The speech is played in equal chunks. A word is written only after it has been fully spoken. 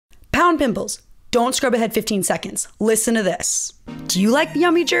down, pimples. Don't scrub ahead 15 seconds. Listen to this. Do you like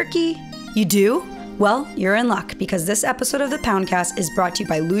yummy jerky? You do? Well, you're in luck because this episode of the Poundcast is brought to you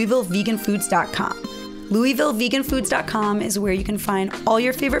by LouisvilleVeganFoods.com. LouisvilleVeganFoods.com is where you can find all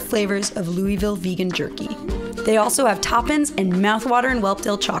your favorite flavors of Louisville vegan jerky. They also have Toppins and mouthwater and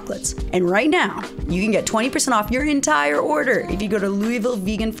Whelpdale chocolates. And right now, you can get 20% off your entire order if you go to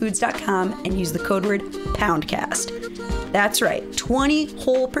LouisvilleVeganFoods.com and use the code word POUNDCAST. That's right,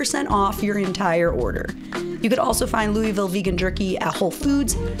 20% off your entire order. You could also find Louisville vegan jerky at Whole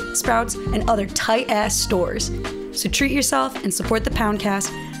Foods, Sprouts, and other tight-ass stores. So treat yourself and support the Poundcast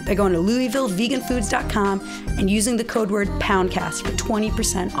by going to LouisvilleVeganFoods.com and using the code word POUNDCAST for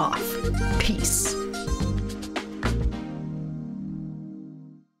 20% off. Peace.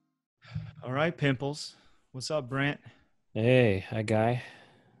 All right, pimples. What's up, Brent? Hey, hi, guy.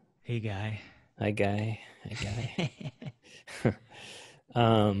 Hey, guy. Hi, guy. Hi,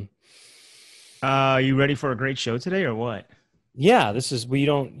 guy. You ready for a great show today or what? Yeah, we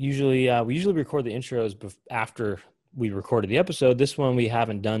usually record the intros after we recorded the episode. This one, we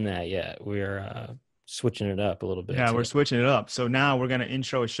haven't done that yet. We're switching it up a little bit. Yeah, we're switching it up. So now we're going to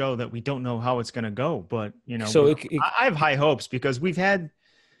intro a show that we don't know how it's going to go, but you know, so I have high hopes because we've had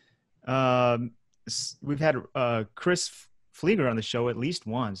Chris Flieger on the show at least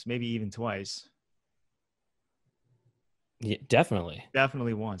once, maybe even twice. Yeah, definitely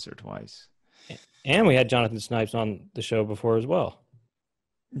once or twice. And we had Jonathan Snipes on the show before as well.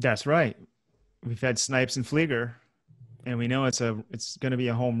 That's right. We've had Snipes and Flieger, and we know it's going to be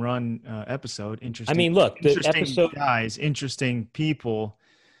a home run episode. Interesting. I mean, look, the interesting episode guys, interesting people,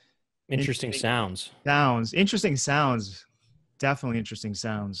 interesting sounds. Interesting sounds. Definitely interesting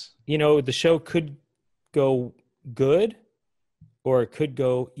sounds. You know, the show could go good, or it could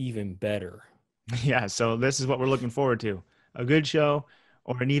go even better. Yeah. So this is what we're looking forward to: a good show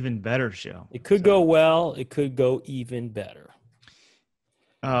or an even better show. It could go well. It could go even better.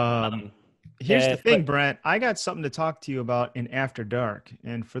 Here's the thing, Brent. I got something to talk to you about in After Dark.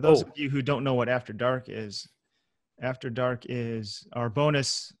 And for those of you who don't know what After Dark is our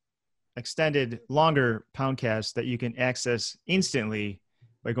bonus extended longer Poundcast that you can access instantly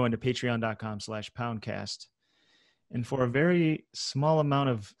by going to patreon.com/Poundcast. And for a very small amount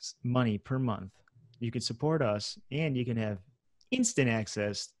of money per month, you can support us and you can have instant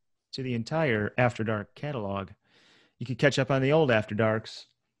access to the entire After Dark catalog. You can catch up on the old After Darks,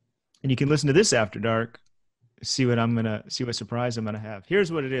 and you can listen to this After Dark, see what surprise I'm gonna have.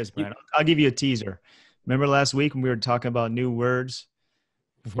 Here's what it is, Brian. I'll give you a teaser. Remember last week when we were talking about new words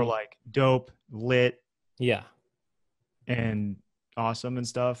for like dope, lit, yeah, and awesome and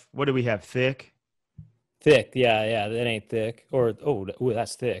stuff? What do we have? Thick, yeah. That ain't thick. Or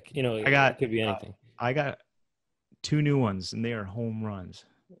that's thick. You know, it could be anything. I got 2 new ones, and they are home runs.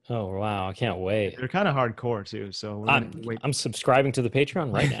 Oh wow, I can't wait. They're kind of hardcore too, so I'm subscribing to the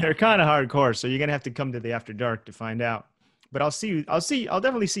Patreon right now. They're kind of hardcore, so you're gonna have to come to the After Dark to find out. But I'll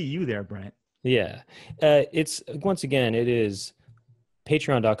definitely see you there, Brent. Yeah, it's once again it is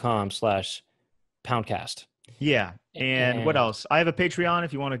patreon.com/Poundcast. Yeah, and what else? I have a Patreon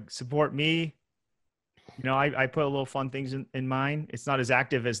if you want to support me. You know, I put a little fun things in mine. It's not as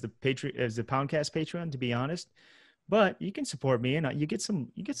active as the Poundcast Patreon, to be honest, but you can support me and you get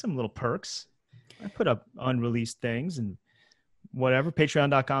some little perks. I put up unreleased things and whatever.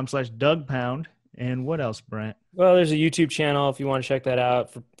 Patreon.com/DougPound. And what else, Brent? Well, there's a YouTube channel if you want to check that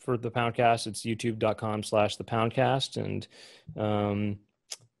out for the Poundcast. It's youtube.com/the Poundcast, and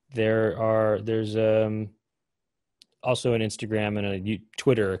there's also an Instagram and a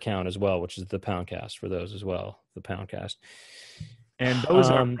Twitter account as well, which is the Poundcast for those as well, the Poundcast. And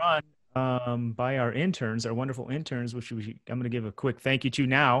those are run by our interns, our wonderful interns, which I'm going to give a quick thank you to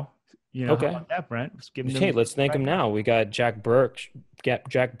now. You know, okay. How about that, Brent? Let's thank him now. We got Jack Birch,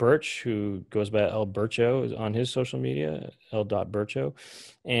 who goes by El Bircho on his social media, El.Bircho.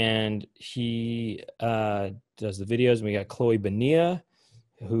 And he does the videos. And we got Chloe Bonilla,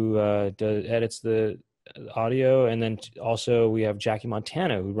 who edits the audio. And then also we have Jackie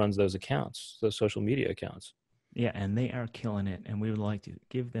Montana, who runs those accounts, those social media accounts. Yeah, and they are killing it. And we would like to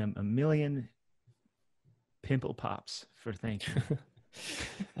give them 1 million pimple pops for thank you.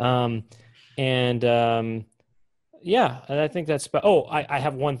 Yeah, and I think that's I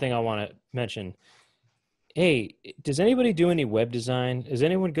have one thing I want to mention. Hey, does anybody do any web design? Does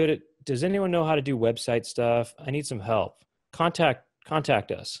anyone know how to do website stuff? I need some help.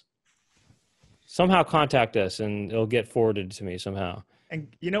 Contact us. Somehow contact us and it'll get forwarded to me somehow.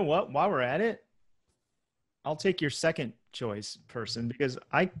 And you know what? While we're at it, I'll take your second choice person because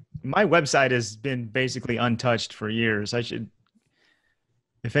my website has been basically untouched for years.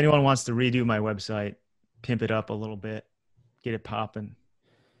 If anyone wants to redo my website, pimp it up a little bit, get it popping.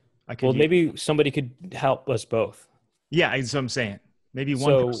 Well, maybe somebody could help us both. Yeah, that's what I'm saying. Maybe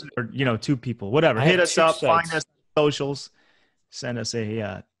one person or 2 people, whatever. Hit us up, find us on socials, send us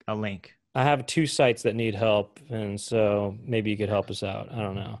a link. I have 2 sites that need help, and so maybe you could help us out. I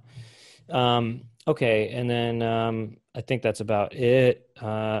don't know. Okay, and then I think that's about it.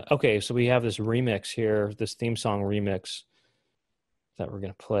 Okay, so we have this remix here, this theme song remix that we're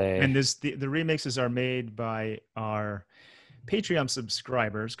gonna play. And the remixes are made by our Patreon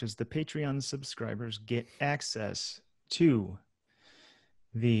subscribers, because the Patreon subscribers get access to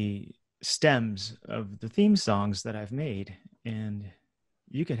the stems of the theme songs that I've made, and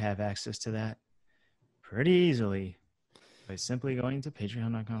you could have access to that pretty easily by simply going to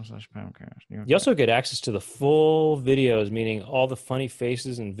patreon.com/poundcast. You also get access to the full videos, meaning all the funny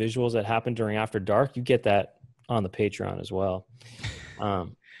faces and visuals that happen during After Dark. You get that on the Patreon as well.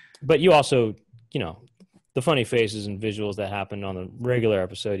 But you also, the funny faces and visuals that happen on the regular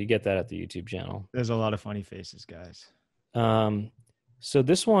episode, you get that at the YouTube channel. There's a lot of funny faces, guys. So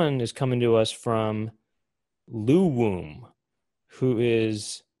this one is coming to us from Luwum, who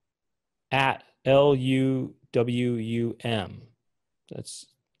is at LUWUM. That's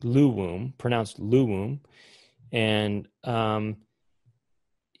Luwum, pronounced Luwum. And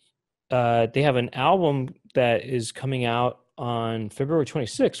they have an album that is coming out on February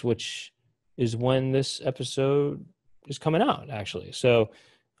 26th, which is when this episode is coming out, actually. So,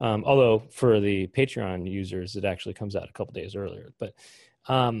 although for the Patreon users, it actually comes out a couple days earlier. But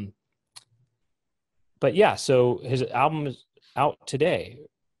yeah, so his album is out today,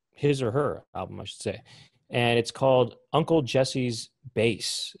 his or her album, I should say. And it's called Uncle Jesse's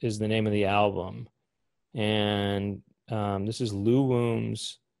Bass is the name of the album. And this is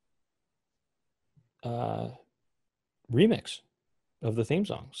Luwum's remix of the theme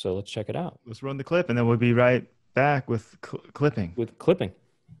song. So let's check it out. Let's run the clip, and then we'll be right back with clipping. With clipping.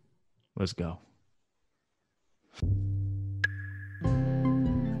 Let's go.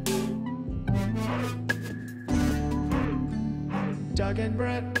 Doug and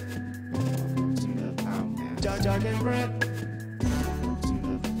Brett. Doug and Brett.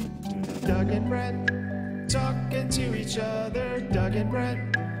 Doug and Brett. Talking to each other. Doug and Brett.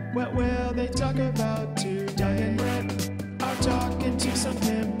 What will they talk about today? Doug and Brett are talking to some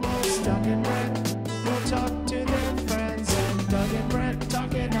pimples. Doug and Brett will talk to their friends. And Doug and Brett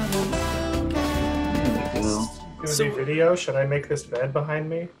talking on the podcast. Doing a video. Should I make this bed behind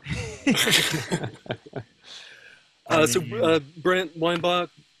me? Brent Weinbach,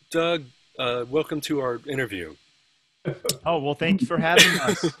 Doug, welcome to our interview. Oh, well, thank you for having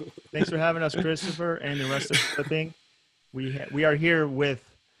us. Thanks for having us, Christopher, and the rest of the clipping. We are here with,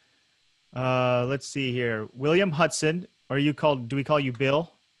 let's see here, William Hudson. Do we call you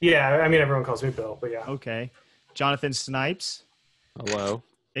Bill? Yeah, I mean, everyone calls me Bill, but yeah. Okay. Jonathan Snipes. Hello.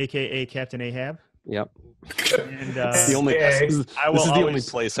 AKA Captain Ahab. Yep. And this is the only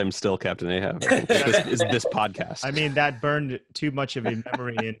place I'm still Captain Ahab. is this podcast. I mean, that burned too much of a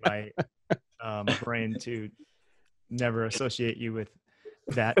memory in my brain to never associate you with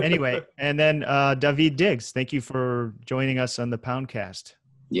that. Anyway, and then David Diggs, thank you for joining us on the Poundcast.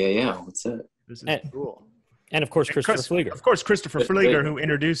 Yeah. What's up? This is cool. And of course, Christopher Flieger. Of course, Christopher Flieger,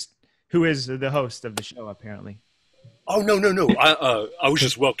 who is the host of the show, apparently. Oh, no. I was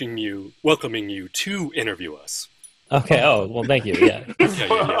just welcoming you to interview us. Okay. Oh, well, thank you. Yeah.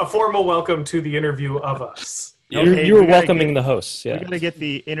 A formal welcome to the interview of us. Okay, you were welcoming the hosts. Yeah. We got to get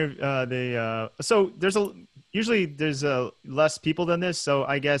the so usually there's less people than this. So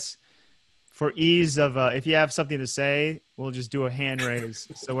I guess for ease of, if you have something to say, we'll just do a hand raise.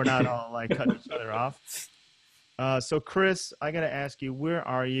 So we're not all like cutting each other off. So Chris, I got to ask you, where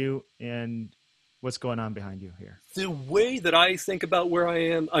are you and what's going on behind you here? The way that I think about where I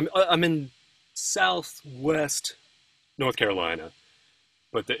am, I'm in Southwest North Carolina,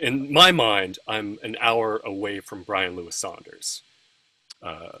 but in my mind, I'm an hour away from Brian Lewis Saunders,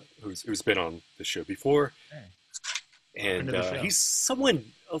 who's been on the show before, and he's someone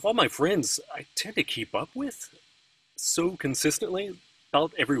of all my friends I tend to keep up with so consistently.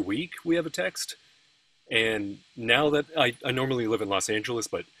 About every week we have a text, and now that I normally live in Los Angeles,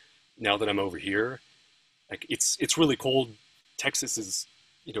 but now that I'm over here, like it's really cold. Texas is,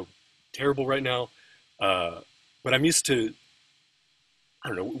 terrible right now. But I'm used to, I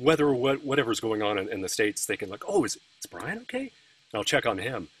don't know, weather or whatever's going on in the States, thinking like, oh, is Brian okay? And I'll check on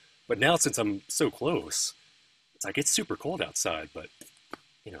him. But now since I'm so close, it's like it's super cold outside, but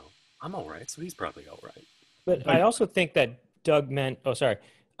I'm all right, so he's probably all right. But I also think that Doug meant,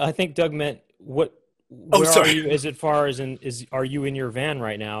 I think Doug meant what where sorry. are you as far as are you in your van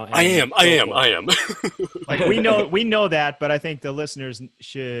right now? I am. Like we know that, but I think the listeners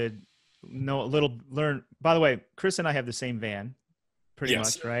should learn. By the way, Chris and I have the same van, pretty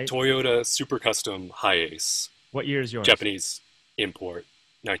much, right? Toyota Super Custom Hi-Ace. What year is yours? Japanese import,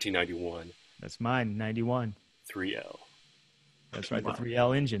 1991. That's mine, 91. 3L. That's right, the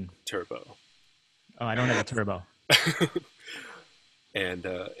 3L engine. Turbo. Oh, I don't have a turbo. And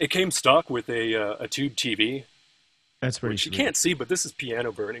it came stock with a tube TV. That's pretty which sweet. You can't see, but this is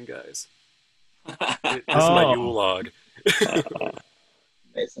piano burning, guys. This is my Yule log.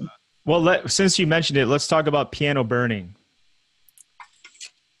 Amazing. Well, since you mentioned it, let's talk about piano burning.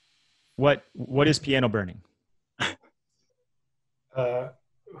 What is piano burning?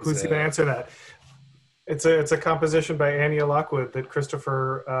 Who's going to answer that? It's a composition by Anya Lockwood that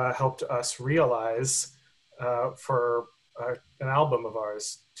Christopher helped us realize for an album of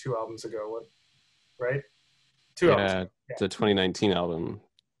ours 2 albums ago, right? 2 albums ago. Yeah, the 2019 album.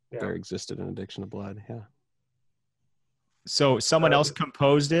 Yeah. There existed an addiction to blood. Yeah. So someone else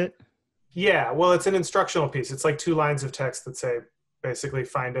composed it? Yeah, well, it's an instructional piece. It's like 2 lines of text that say, basically,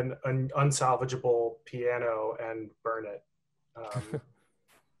 find an unsalvageable piano and burn it.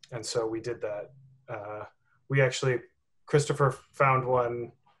 And so we did that. Christopher found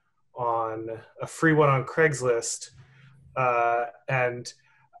one a free one on Craigslist. And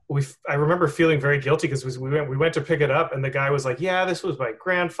I remember feeling very guilty because we went to pick it up and the guy was like, yeah, this was my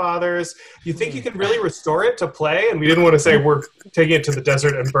grandfather's. You think you can really restore it to play? And we didn't want to say we're taking it to the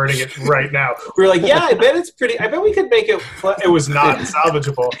desert and burning it right now. We were like, yeah, I bet we could make it play. It was not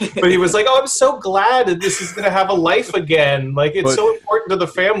salvageable. But he was like, oh, I'm so glad that this is going to have a life again. Like, it's so important to the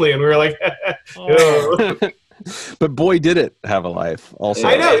family. And we were like, oh. But boy, did it have a life also.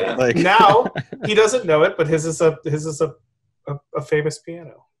 I know. Now he doesn't know it, but his is a famous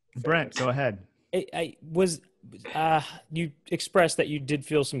piano. Brent, go ahead. You expressed that you did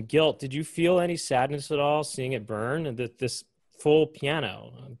feel some guilt. Did you feel any sadness at all seeing it burn? And this full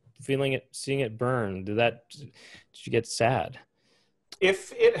piano, seeing it burn, did you get sad?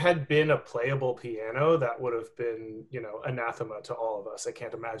 If it had been a playable piano, that would have been, anathema to all of us. I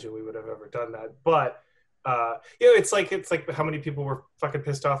can't imagine we would have ever done that. But it's like how many people were fucking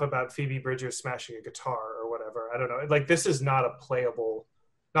pissed off about Phoebe Bridgers smashing a guitar or whatever. I don't know. Like, this is not a playable.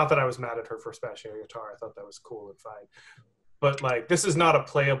 Not that I was mad at her for smashing a guitar. I thought that was cool and fine. But, like, this is not a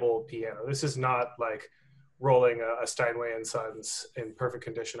playable piano. This is not, like, rolling a Steinway & Sons in perfect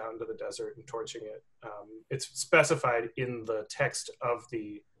condition out into the desert and torching it. It's specified in the text of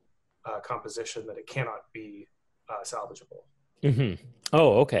the composition that it cannot be salvageable. Mm-hmm.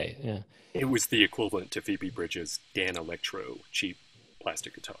 Oh, okay. Yeah. It was the equivalent to Phoebe Bridges' Dan Electro cheap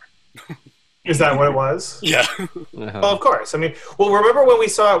plastic guitar. Is that what it was? Yeah. Well, of course. I mean, remember when we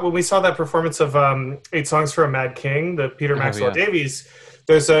saw that performance of 8 Songs for a Mad King, the Peter Maxwell Davies?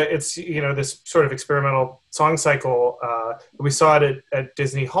 There's this sort of experimental song cycle. We saw it at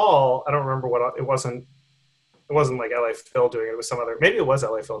Disney Hall. I don't remember what it wasn't. It wasn't like LA Phil doing it. It was some other. Maybe it was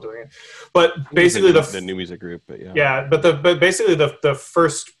LA Phil doing it. But basically, the new music group. But yeah. Yeah, but basically the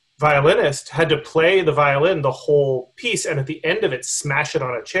first violinist had to play the violin the whole piece, and at the end of it, smash it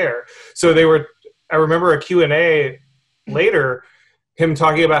on a chair. So I remember a Q&A later, him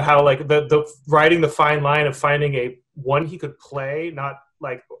talking about how, like, the riding the fine line of finding a one he could play, not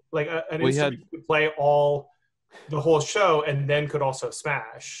like an instrument he could play the whole show, and then could also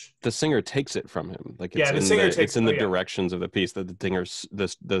smash. The singer takes it from him. Like, it's in the directions of the piece that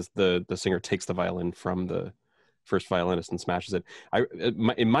the singer takes the violin from the first violinist and smashes it.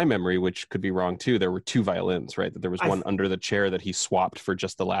 In my memory, which could be wrong too, there were 2 violins, right? That there was one under the chair that he swapped for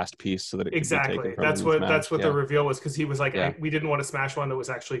just the last piece so that it could be taken from that's him. That's what the reveal was, because he was like, we didn't want to smash one that was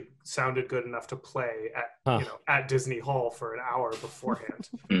actually sounded good enough to play at Disney Hall for an hour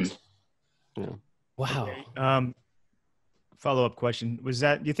beforehand. Yeah. Wow. Okay. Follow-up question.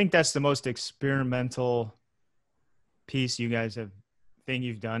 Do you think that's the most experimental piece you've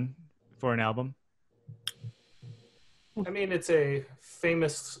done for an album? I mean, it's a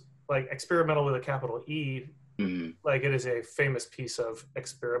famous, like, experimental with a capital E. Mm-hmm. Like, it is a famous piece of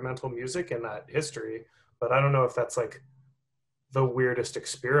experimental music in that history. But I don't know if that's, like, the weirdest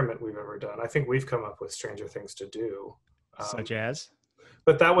experiment we've ever done. I think we've come up with stranger things to do. Such as?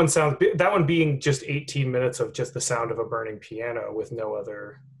 But that one being just 18 minutes of just the sound of a burning piano with no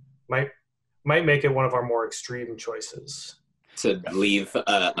other, might make it one of our more extreme choices. To leave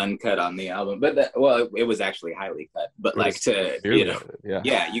uncut on the album, but it was actually highly cut. But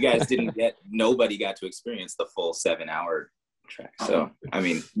you guys nobody got to experience the full 7-hour track. So I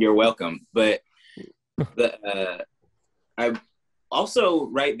mean, you're welcome. But I also,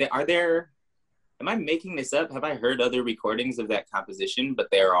 right there, are there am I making this up? Have I heard other recordings of that composition? But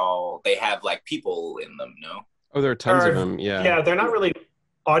they have like people in them, no? Oh, there are tons of them. Yeah. Yeah, they're not really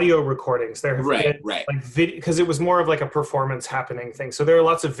audio recordings. There have been right. like video, because it was more of like a performance happening thing. So there are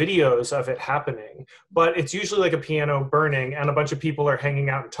lots of videos of it happening, but it's usually like a piano burning and a bunch of people are hanging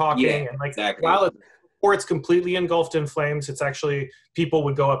out and talking. And like exactly. Or it's completely engulfed in flames. It's actually people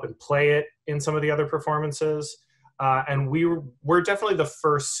would go up and play it in some of the other performances. And we're definitely the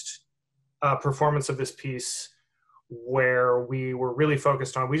first performance of this piece where we were really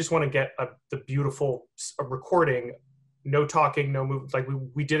focused on, we just want to get the beautiful recording, no talking, no move. Like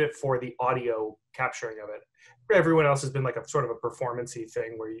we did it for the audio capturing of it. Everyone else has been like a sort of a performance-y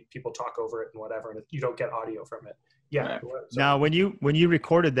thing where people talk over it and whatever, and you don't get audio from it. Yeah. Right. Now, when you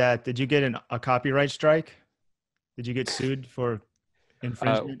recorded that, did you get a copyright strike? Did you get sued for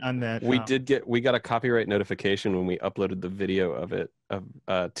infringement on that? We got a copyright notification when we uploaded the video of it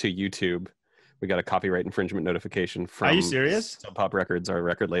to YouTube. We got a copyright infringement notification from Are you serious? Sub Pop Records, our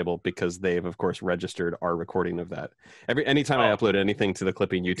record label, because they've of course registered our recording of that. Anytime I upload anything to the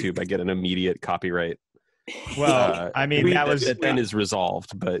Clipping YouTube, I get an immediate copyright. Well, I mean, that then is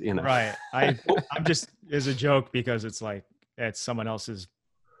resolved, but you know, right. I'm just as a joke because it's like it's someone else's,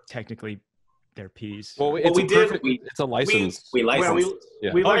 technically their piece. Well, it's a license. We licensed.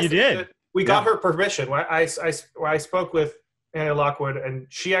 We you did. It. We got her permission. I spoke with Anna Lockwood, and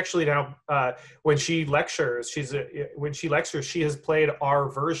she actually now, when she lectures, she has played our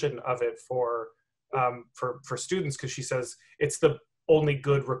version of it for students, because she says it's the only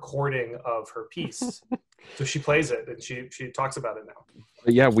good recording of her piece. So she plays it and she talks about it now.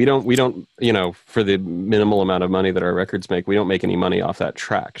 But yeah, we don't, you know, for the minimal amount of money that our records make, we don't make any money off that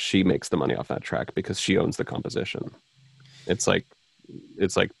track. She makes the money off that track because she owns the composition. It's like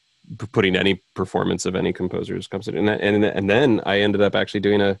putting any performance of any composer's composition. And then I ended up actually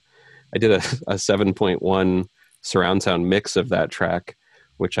I did a 7.1 surround sound mix of that track,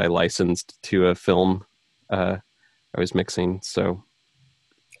 which I licensed to a film I was mixing. So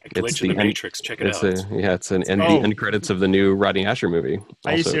Glitch in the Matrix. Check it out. It's the end credits of the new Rodney Asher movie.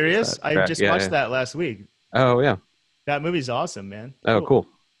 Are you serious? I just watched that last week. Oh yeah, that movie's awesome, man. Oh cool.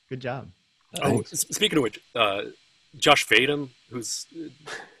 Good job. Speaking of which, Josh Fadem, who's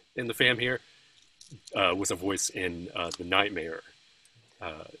in the fam here, was a voice in The Nightmare,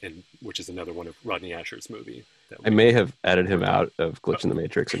 which is another one of Rodney Asher's movie. I may have edited him out of Glitch in the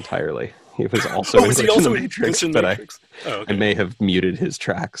Matrix entirely. He was also in Glitch in the Matrix, but I may have muted his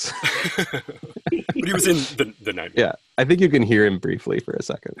tracks. But he was in the Nightmare. Yeah, I think you can hear him briefly for a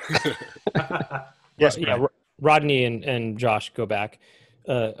second. Yes, yeah. Rodney and Josh go back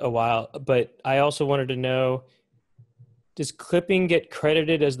a while, but I also wanted to know: does Clipping get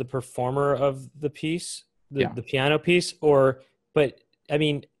credited as the performer of the piece, the piano piece, but I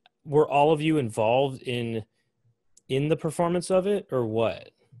mean, were all of you involved in the performance of it, or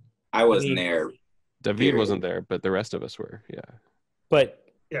what? I wasn't there. David wasn't there, but the rest of us were. Yeah. But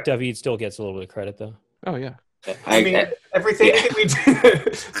David still gets a little bit of credit, though. Oh yeah. I mean, everything we do,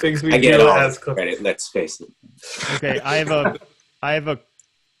 things we get do all as credit. Let's face it. Okay, I have a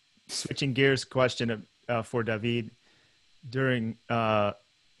switching gears question for David. During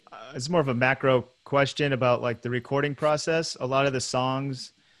it's more of a macro question about like the recording process. A lot of the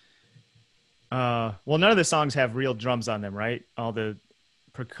songs. Well, none of the songs have real drums on them, right? All the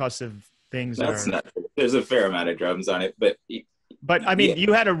percussive things. That's not true. There's a fair amount of drums on it, but I mean,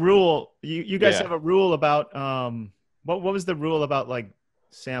 you had a rule. You guys have a rule about what was the rule about like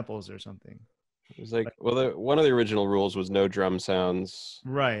samples or something? It was like, well, one of the original rules was no drum sounds,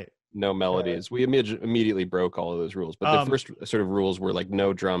 right? No melodies. We immediately broke all of those rules, but the first sort of rules were like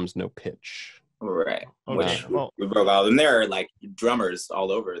no drums, no pitch. Right. Okay. Which we broke all of them. There are like drummers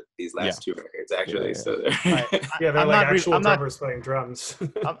all over these last two records, actually. Yeah. So they're like actual drummers playing drums.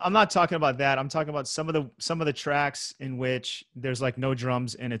 I'm not talking about that. I'm talking about some of the tracks in which there's like no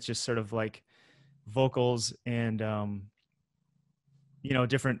drums and it's just sort of like vocals and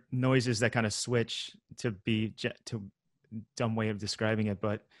different noises that kind of switch to dumb way of describing it.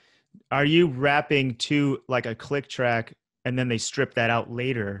 But are you rapping to like a click track and then they strip that out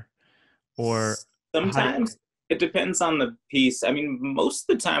later? Or sometimes it depends on the piece. I mean, most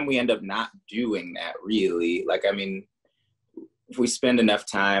of the time we end up not doing that really. Like, I mean, if we spend enough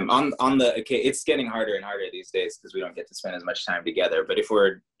time on it's getting harder and harder these days because we don't get to spend as much time together. But if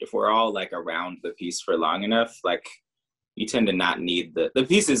we're all like around the piece for long enough, like you tend to not need the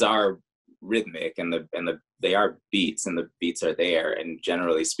pieces are rhythmic and they are beats and the beats are there. And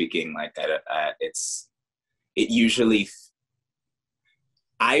generally speaking, like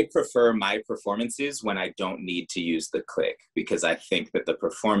I prefer my performances when I don't need to use the click because I think that the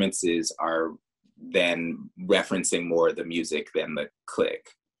performances are than referencing more the music than the click.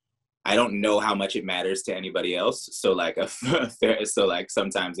 I don't know how much it matters to anybody else. So like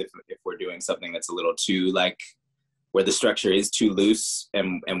sometimes if we're doing something that's a little too like where the structure is too loose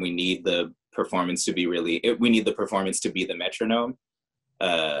and we need the performance to be the metronome,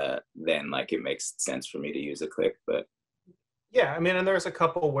 then like it makes sense for me to use a click. But yeah, I mean, and there's a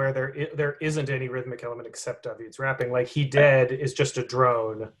couple where there isn't any rhythmic element except David's rapping. Like He Dead is just a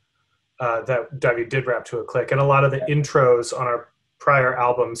drone that David did rap to a click, and a lot of the intros on our prior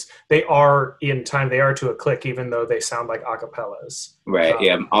albums, they are to a click, even though they sound like acapellas. Right.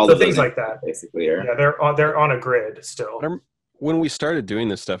 Yeah. All so of things like that basically are. Yeah, they're on a grid still. When we started doing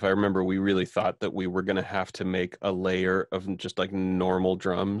this stuff, I remember we really thought that we were going to have to make a layer of just like normal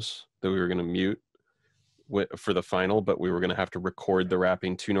drums that we were going to mute for the final, but we were going to have to record the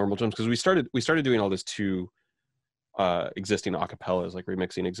rapping to normal drums because we started doing all this to existing acapellas, like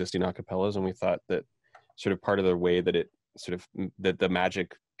remixing existing acapellas, and we thought that sort of part of the way that that the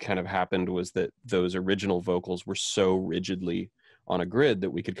magic kind of happened was that those original vocals were so rigidly on a grid that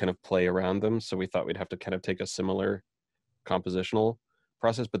we could kind of play around them. So we thought we'd have to kind of take a similar compositional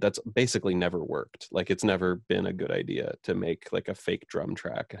process, but that's basically never worked. Like it's never been a good idea to make like a fake drum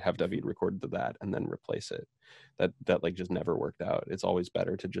track and have David record to that and then replace it. That like just never worked out. It's always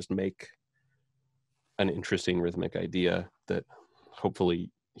better to just make an interesting rhythmic idea that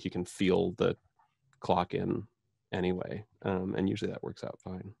hopefully he can feel the clock in anyway, and usually that works out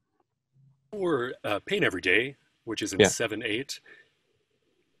fine. Or Pain Every Day, which is in 7/8.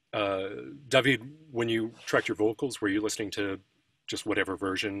 David, when you tracked your vocals, were you listening to just whatever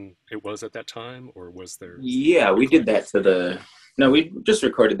version it was at that time, or was there? Yeah, we did that we just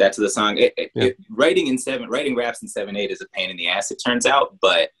recorded that to the song. Writing raps in 7/8 is a pain in the ass, it turns out,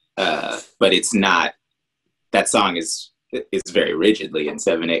 but it's not. That song is very rigidly in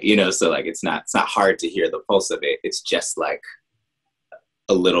 7/8, so like it's not hard to hear the pulse of it. It's just like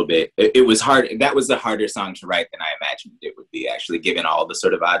a little bit. It was hard. That was the harder song to write than I imagined it would be, actually, given all the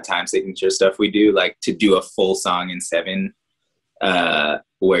sort of odd time signature stuff we do. Like to do a full song in 7,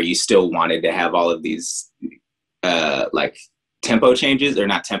 where you still wanted to have all of these like tempo changes, or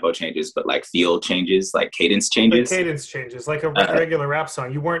not tempo changes, but like feel changes, like cadence changes. Like a regular rap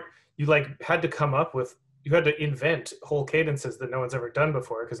song. You had to come up with. You had to invent whole cadences that no one's ever done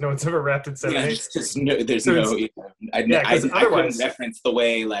before because no one's ever rapped in 7/8. I couldn't reference the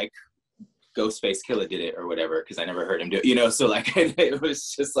way like Ghostface Killah did it or whatever because I never heard him do it. So like it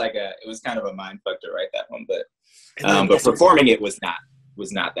was just like it was kind of a mind fuck to write that one, but performing it was not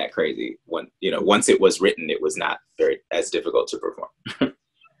that crazy. Once it was written, it was not as difficult to perform.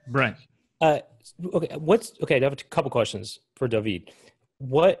 Brent. Okay. I have a couple questions for David.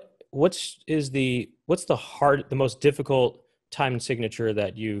 What's the most difficult time signature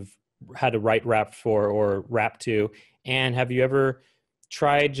that you've had to write rap for or rap to? And have you ever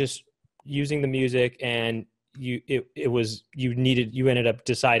tried just using the music and you ended up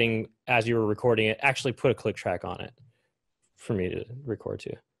deciding as you were recording it, actually put a click track on it for me to record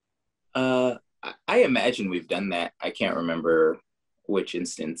to? I imagine we've done that. I can't remember which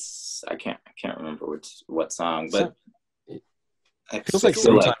instance. I can't remember what song, but it feels like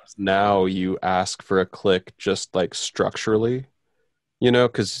sometimes now you ask for a click just like structurally,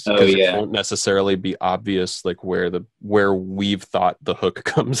 because it won't necessily be obvious like where we've thought the hook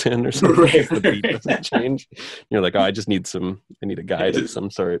comes in or something. Right. The beat doesn't change. You're like, oh, I need a guide of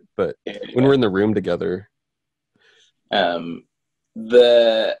some sort. But when we're in the room together,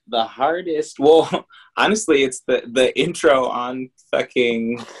 the hardest, well, honestly, it's the intro on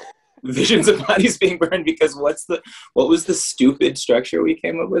fucking Visions of Bodies Being Burned, because what was the stupid structure we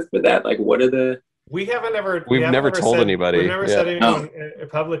came up with for that? Like, what are the... We've never told anybody. We've never said anyone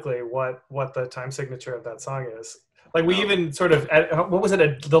publicly what the time signature of that song is. Like we even sort of, what was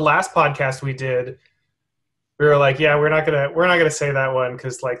it? The last podcast we did, we were like, yeah, we're not gonna say that one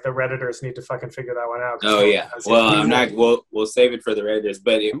because like the Redditors need to fucking figure that one out. Oh yeah. Well, we'll save it for the Redditors,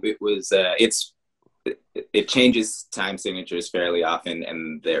 but it changes time signatures fairly often,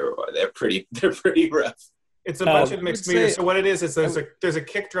 and they're pretty rough. It's a bunch of mixed meters. So what it is there's a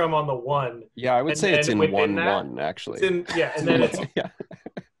kick drum on the 1. Yeah, I would say it's in 1/1 actually. And then it's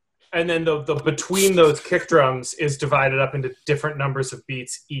and then the between those kick drums is divided up into different numbers of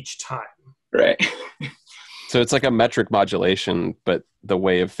beats each time. Right. So it's like a metric modulation, but the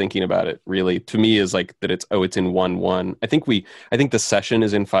way of thinking about it really to me is like that it's in 1/1. I think the session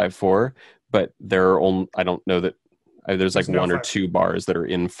is in 5/4, but I don't know that there's like one or two bars that are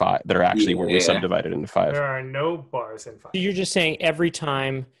in 5 that are actually where we subdivided into 5. There are no bars in 5. So you're just saying every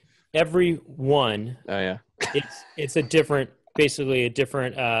one. Oh yeah. It's basically a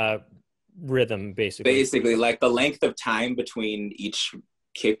different rhythm, basically. Basically, like the length of time between each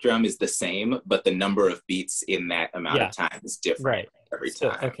kick drum is the same, but the number of beats in that amount of time is different every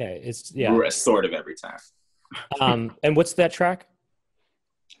time. Okay, it's sort of every time. And what's that track?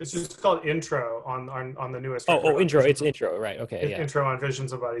 It's just called Intro on the newest. Intro. It's Intro, right? Okay, Intro on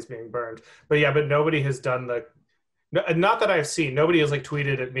Visions of Bodies Being Burned. But nobody has done not that I've seen. Nobody has like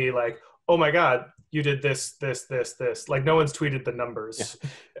tweeted at me like, "Oh my God, you did this." Like no one's tweeted the numbers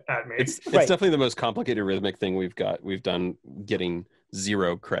at me. It's definitely the most complicated rhythmic thing we've done, getting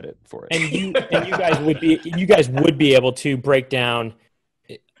zero credit for it. And you guys would be able to break down.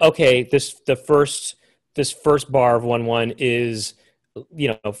 Okay, this first bar of 1/1 is,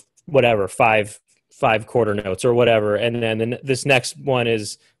 whatever, five quarter notes or whatever, and then this next one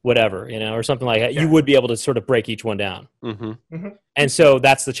is whatever, or something like that. You would be able to sort of break each one down. Mm-hmm. Mm-hmm. And so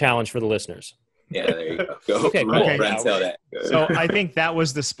that's the challenge for the listeners. Yeah, there you go. Okay, cool. So I think that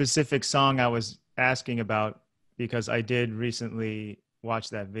was the specific song I was asking about, because I did recently watch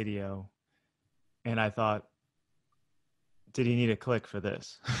that video and I thought, did he need a click for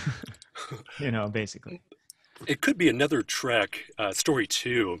this? Basically. It could be another track, Story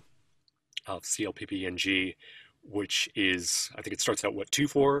 2 of CLPPNG, which is, I think it starts out,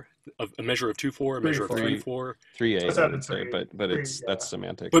 2/4? A measure of 2/4, a measure of 3/4? 3/8, I would say, but that's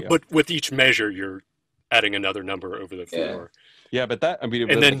semantic. But with each measure, you're adding another number over the 4. Yeah, but that, and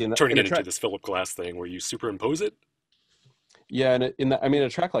then turning it into this Philip Glass thing where you superimpose it. Yeah, and a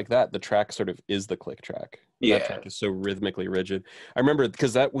track like that, the track sort of is the click track. Yeah, that track is so rhythmically rigid. I remember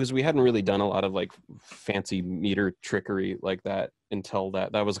because we hadn't really done a lot of like fancy meter trickery like that until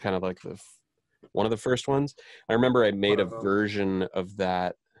that was kind of like one of the first ones. I remember I made a version of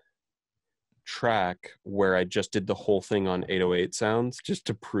that track where I just did the whole thing on 808 sounds just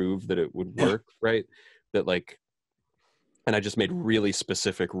to prove that it would work, right? That like. And I just made really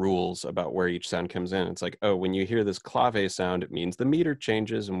specific rules about where each sound comes in. It's like, oh, when you hear this clave sound, it means the meter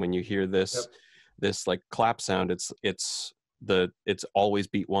changes, and when you hear this like clap sound, it's always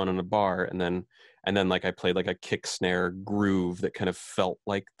beat 1 on a bar, and then like I played like a kick snare groove that kind of felt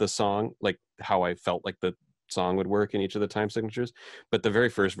like the song, like how I felt like the song would work in each of the time signatures. But the very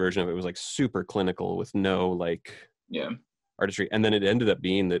first version of it was like super clinical with no like artistry, and then it ended up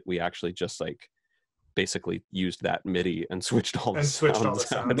being that we actually just like basically used that MIDI and switched all the sounds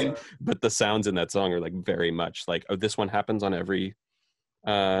out. But the sounds in that song are like very much like, oh, this one happens on every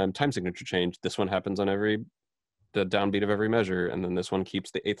time signature change, this one happens on the downbeat of every measure, and then this one keeps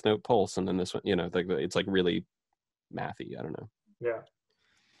the 8th note pulse, and then this one, it's like really mathy. I don't know.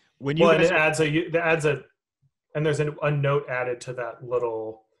 It adds and there's a note added to that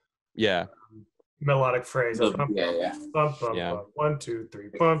little melodic phrase. Bum, 1, 2, 3.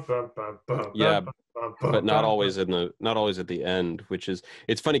 Bum, bum, bum, bum, but not always at the end, which is,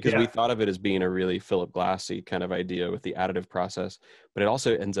 it's funny because we thought of it as being a really Philip Glassy kind of idea with the additive process, but it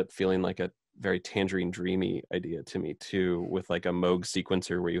also ends up feeling like a very Tangerine Dreamy idea to me too, with like a Moog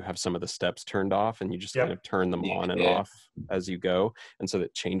sequencer where you have some of the steps turned off and you just kind of turn them on and off as you go, and so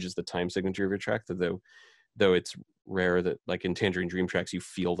that changes the time signature of your track. Though it's rare that like in Tangerine Dream tracks you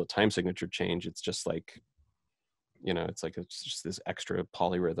feel the time signature change, it's just like, it's just this extra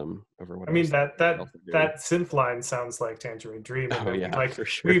polyrhythm over what. I mean, that synth line sounds like Tangerine Dream. And for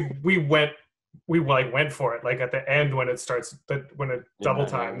sure. We went for it. Like at the end when it starts, when it double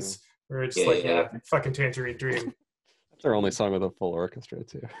times, we're just fucking Tangerine Dream. That's our only song with a full orchestra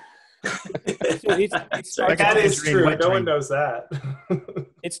too. That is true. No one knows that.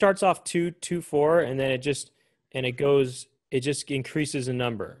 It starts off 2/4, and then it just increases in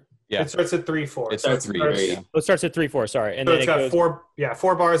number. Yeah. It starts at 3/4. It starts at 3. It starts at 3/4. Sorry, and so then it's got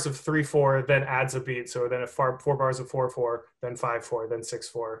 4 bars of 3/4, then adds a beat. So then 4 bars of 4/4, then 5/4, then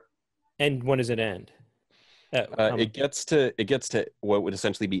 6/4. And when does it end? It gets to what would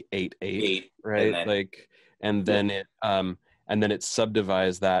essentially be 8/8, right? And then it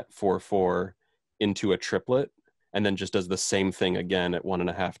subdivides that 4/4 into a triplet, and then just does the same thing again at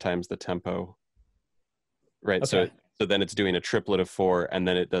 1.5 times the tempo. Right. Okay. So then it's doing a triplet of 4, and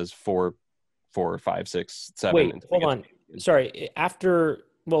then it does 4, 5, 6, 7. Wait, hold on. Sorry.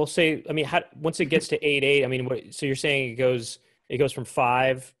 Once it gets to 8/8, I mean, so you're saying it goes from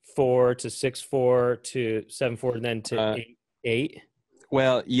 5/4 to 6/4 to 7/4, and then to 8/8?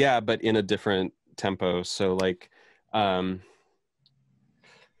 Well, yeah, but in a different tempo. So like,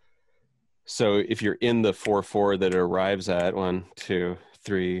 so if you're in the 4/4 that it arrives at, 1, 2,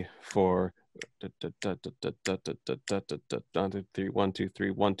 3, 4, Three, 1 2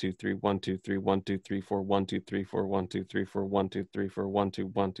 3 1 2 3 1 2 3 1 2 3 4 1 2 3 4 1 2 3 4 1 2 3 4 1 2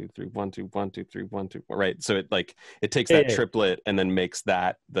 1 2 3 1 2 1 2 3 1 2, right? So it takes that triplet and then makes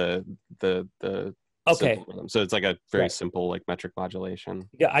that the okay rhythm. So it's like a very simple like metric modulation.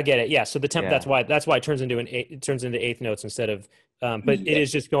 Yeah, I get it. Yeah, so the temp that's why it turns into eighth notes instead of but it is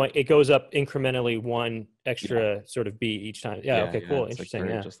just it goes up incrementally one extra sort of beat each time. Okay, cool. Interesting.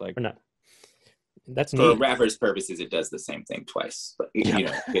 Like just like, or not. That's for neat. rappers' purposes, it does the same thing twice. But,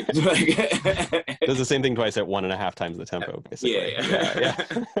 it does the same thing twice at 1.5 times the tempo, basically. Yeah.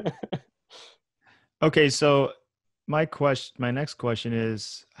 Okay, so my next question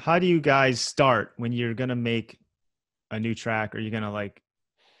is, how do you guys start when you're gonna make a new track, or you're gonna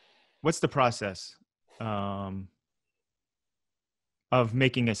what's the process of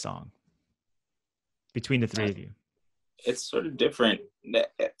making a song between the three of you? It's sort of different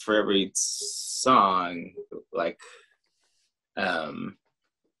for every song. I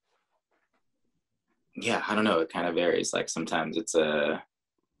don't know. It kind of varies. Like sometimes it's a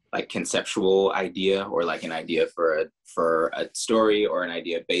conceptual idea, or like an idea for a story, or an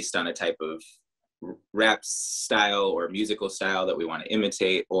idea based on a type of rap style or musical style that we want to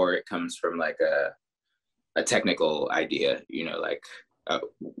imitate, or it comes from like a technical idea, we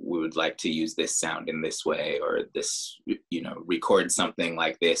would like to use this sound in this way, or this, record something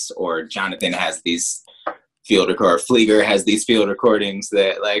like this, or Jonathan has these Flieger has these field recordings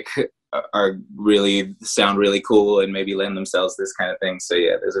that are really sound really cool and maybe lend themselves to this kind of thing. So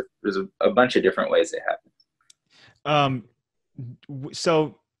yeah, there's a bunch of different ways it happens.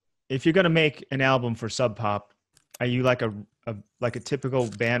 So if you're gonna make an album for Sub Pop, are you like a typical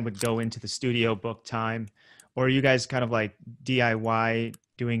band would go into the studio, book time, or are you guys kind of like DIY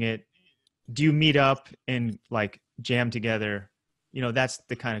doing it? Do you meet up and jam together? That's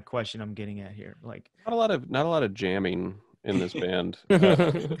the kind of question I'm getting at here. Not a lot of jamming in this band.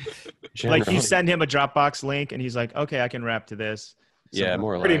 You send him a Dropbox link and he's like, okay, I can rap to this.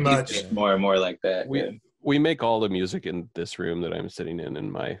 More or less. Pretty much. More and more like that. We make all the music in this room that I'm sitting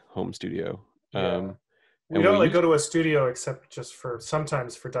in my home studio. We don't go to a studio except just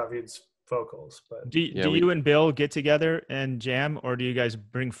sometimes for David's vocals. But do you and Bill get together and jam, or do you guys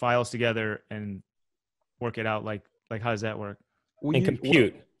bring files together and work it out? How does that work? And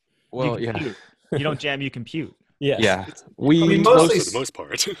compute. You don't jam, you compute. Yeah. We mostly, for the most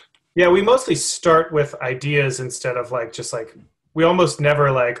part. Yeah, we mostly start with ideas instead of we almost never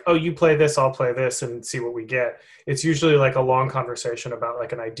oh, you play this, I'll play this, and see what we get. It's usually a long conversation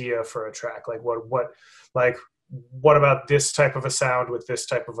about an idea for a track. What about this type of a sound with this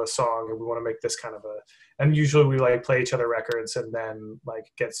type of a song, and we want to make this kind of and usually we play each other records and then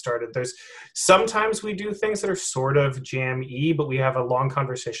get started. There's sometimes we do things that are sort of jam-y, but we have a long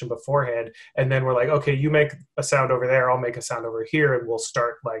conversation beforehand, and then we're okay, you make a sound over there, I'll make a sound over here, and we'll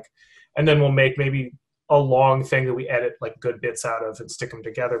start and then we'll make maybe a long thing that we edit good bits out of and stick them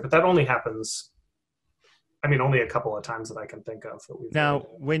together. But that only happens, only a couple of times that I can think of. Now,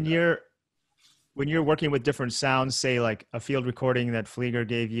 when you're working with different sounds, say a field recording that Flieger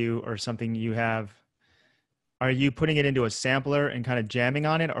gave you or something you have, are you putting it into a sampler and kind of jamming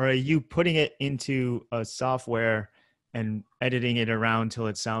on it, or are you putting it into a software and editing it around till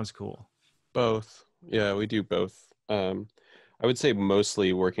it sounds cool? Both. Yeah, we do both. I would say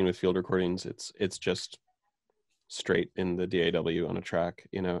mostly working with field recordings, it's just straight in the DAW on a track,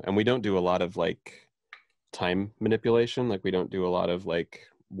 and we don't do a lot of time manipulation. We don't do a lot of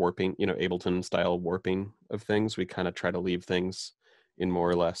warping, Ableton style warping of things. We kind of try to leave things in more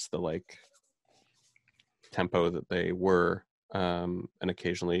or less the tempo that they were, and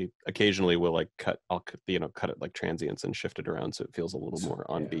occasionally we'll cut it transients and shift it around so it feels a little more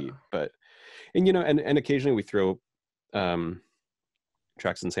on beat. But and occasionally we throw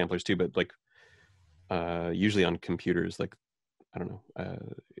tracks and samplers too, but usually on computers. I don't know,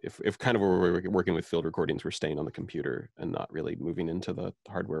 if kind of where we're working with field recordings, we're staying on the computer and not really moving into the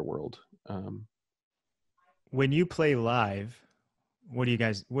hardware world. When you play live, what are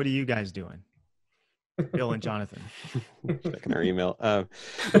you guys doing? Bill and Jonathan. Checking our email.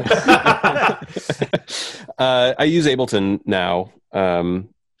 I use Ableton now.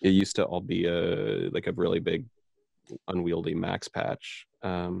 It used to all be a really big unwieldy Max patch.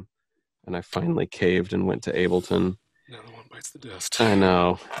 And I finally caved and went to Ableton. Another one bites the dust. I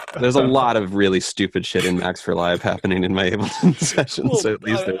know. There's a lot of really stupid shit in Max for Live happening in my Ableton sessions, so at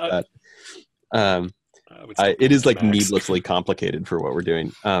least there's that. It is needlessly complicated for what we're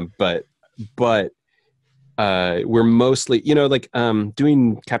doing. But we're mostly,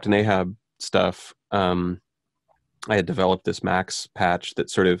 doing Captain Ahab stuff. I had developed this Max patch that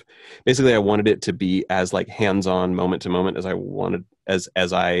sort of basically I wanted it to be as like hands-on moment to moment as I wanted, as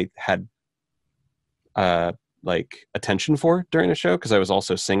I had like attention for during a show, because I was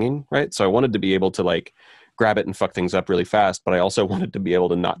also singing, right? So I wanted to be able to like grab it and fuck things up really fast, but I also wanted to be able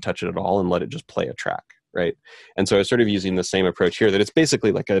to not touch it at all and let it just play a track, right? And so I was sort of using the same approach here, that it's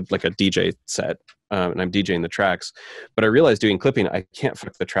basically like a DJ set, and I'm DJing the tracks. But I realized doing clipping, I can't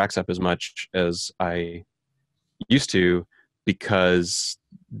fuck the tracks up as much as I used to, because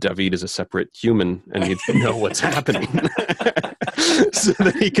David is a separate human and needs to know what's happening so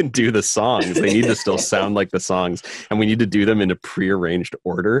that he can do the songs. They need to still sound like the songs, and we need to do them in a prearranged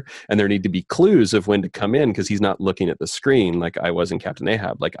order, and there need to be clues of when to come in, because he's not looking at the screen like I was in Captain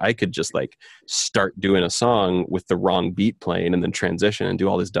Ahab. Like I could just like start doing a song with the wrong beat playing and then transition and do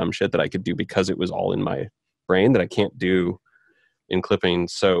all this dumb shit that I could do because it was all in my brain that I can't do in clipping.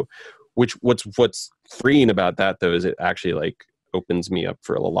 So what's freeing about that though is it actually like opens me up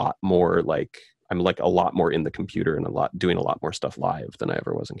for a lot more, like I'm like a lot more in the computer and doing a lot more stuff live than I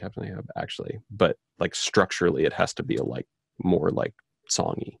ever was in Captain Ahab, actually. But like structurally it has to be like more like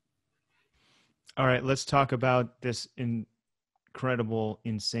songy. All right, let's talk about this incredible,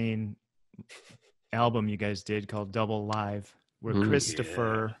 insane album you guys did called Double Live, where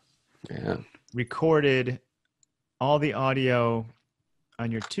Christopher recorded all the audio on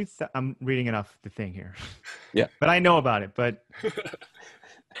your I'm reading it off the thing here. Yeah. But I know about it. But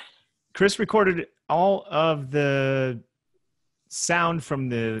Chris recorded all of the sound from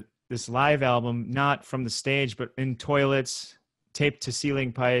this live album, not from the stage, but in toilets, taped to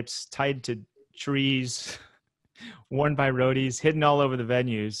ceiling pipes, tied to trees, worn by roadies, hidden all over the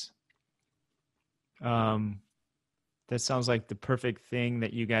venues. That sounds like the perfect thing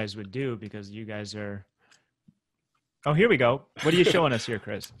that you guys would do, because you guys are... Oh, here we go. What are you showing us here,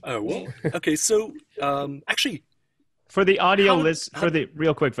 Chris? Well, okay. So, actually, for the audio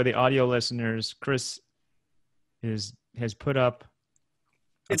real quick, for the audio listeners, Chris has put up.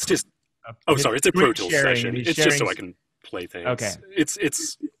 It's just. Sorry. It's a Pro Tools session. It's just so I can play things. Okay.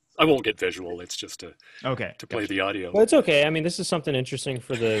 It's. I won't get visual. It's just to play the audio. Well, it's okay. I mean, this is something interesting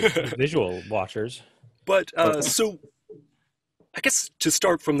for the visual watchers. But so, I guess to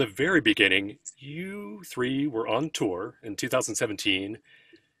start from the very beginning, you three were on tour in 2017,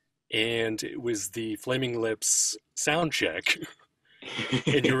 and it was the Flaming Lips sound check,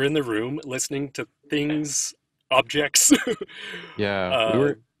 and you were in the room listening to things, objects. Yeah,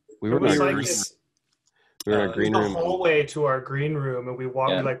 we were in our green room. The hallway to our green room, and we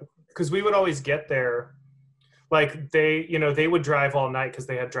walked because we would always get there, like they would drive all night because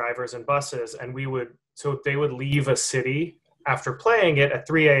they had drivers and buses, and they would leave a city. After playing it at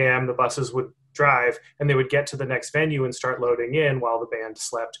 3 a.m., the buses would drive and they would get to the next venue and start loading in while the band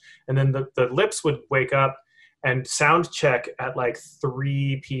slept. And then the Lips would wake up and sound check at like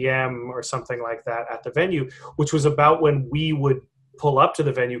 3 p.m. or something like that at the venue, which was about when we would pull up to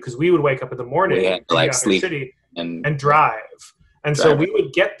the venue, because we would wake up in the morning and sleep city and drive. And so we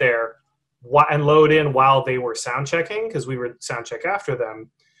would get there and load in while they were sound checking, because we would sound check after them.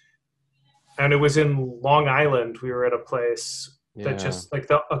 And it was in Long Island. We were at a place that just like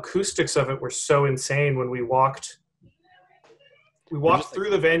the acoustics of it were so insane. When we walked through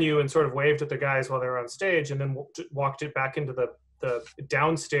the venue and sort of waved at the guys while they were on stage, and then walked it back into the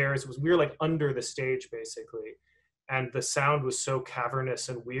downstairs. We were like under the stage basically. And the sound was so cavernous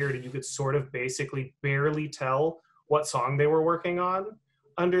and weird, and you could sort of basically barely tell what song they were working on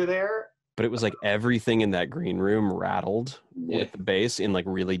under there. But it was like everything in that green room rattled with the bass in like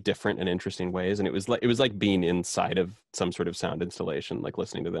really different and interesting ways. And it was like being inside of some sort of sound installation, like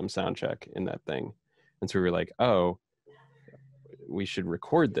listening to them sound check in that thing. And so we were like, oh, we should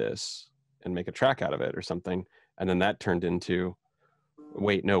record this and make a track out of it or something. And then that turned into,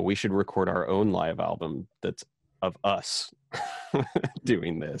 wait, no, we should record our own live album that's of us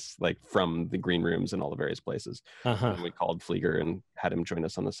doing this, like from the green rooms and all the various places. And we called Flieger and had him join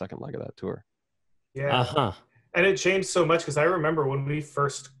us on the second leg of that tour. Yeah. And it changed so much, because I remember when we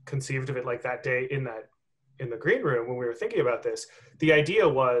first conceived of it, like that day in the green room, when we were thinking about this, the idea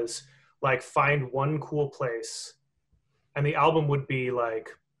was like find one cool place, and the album would be like,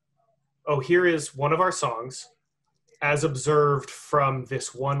 oh, here is one of our songs as observed from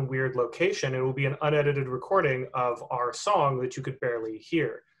this one weird location. It will be an unedited recording of our song that you could barely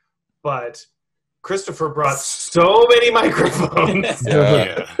hear. But Christopher brought so many microphones.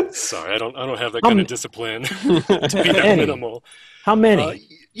 Sorry, I don't have that kind of discipline to be that minimal. How many?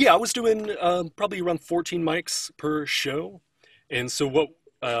 I was doing probably around 14 mics per show. And so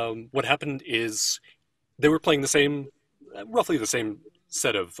what happened is they were playing roughly the same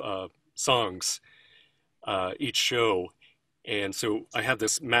set of songs. each show. And so I have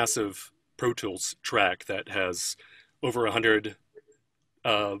this massive Pro Tools track that has over 100,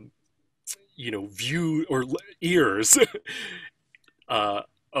 view or ears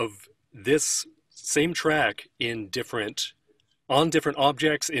of this same track on different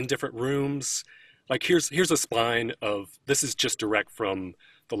objects in different rooms. Like here's a spine of, this is just direct from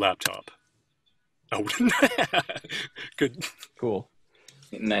the laptop. Oh, good. Cool.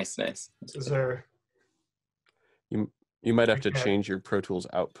 Nice. Is there? You might have to change your Pro Tools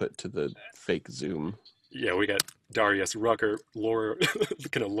output to the fake Zoom. Yeah, we got Darius Rucker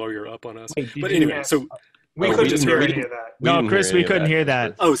gonna lawyer up on us. Wait, but anyway, so we couldn't hear any of that. No, Chris, we couldn't hear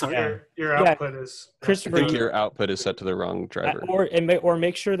that. Oh, sorry. Your output is. Christopher, I think your output is set to the wrong driver. Or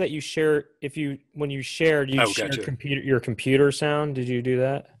make sure that you share, when you shared, you share gotcha. your computer sound. Did you do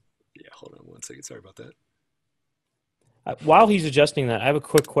that? Yeah, hold on 1 second. Sorry about that. While he's adjusting that, I have a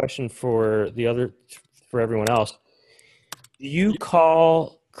quick question for everyone else. Do you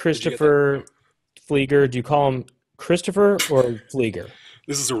call Christopher Flieger? Do you call him Christopher or Flieger?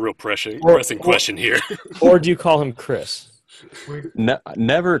 This is a real pressing question here. Or do you call him Chris?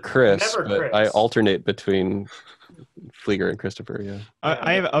 Never Chris, Never but Chris. I alternate between Flieger and Christopher. Yeah.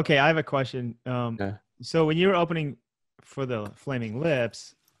 I have a question. So when you were opening for the Flaming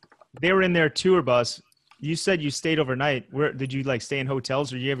Lips, they were in their tour bus. You said you stayed overnight. Where did you stay in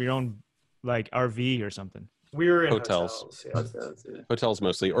hotels, or do you have your own RV or something? We were in hotels. hotels. Yeah. Hotels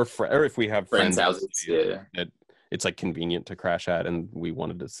mostly, or if we have Friends' houses. Yeah. It's convenient to crash at, and we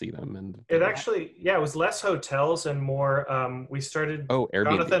wanted to see them. And It actually, it was less hotels and more. We started. Airbnbs.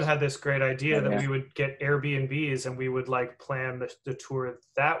 Jonathan had this great idea that we would get Airbnbs and we would plan the tour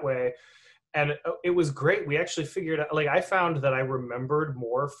that way, and it was great. We actually figured out. I found that I remembered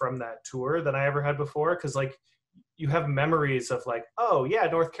more from that tour than I ever had before, because you have memories of oh yeah,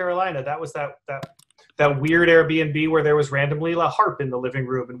 North Carolina. That was that weird Airbnb where there was randomly a harp in the living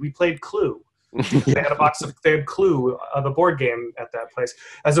room and we played Clue. They had they had Clue, the board game at that place,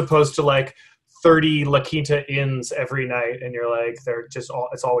 as opposed to 30 La Quinta inns every night, and you're they're just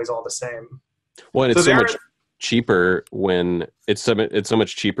it's always all the same. Well, and it's so much cheaper when it's so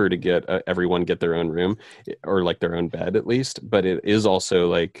much cheaper to get everyone get their own room, or their own bed at least. But it is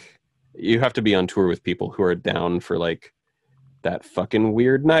also you have to be on tour with people who are down for that fucking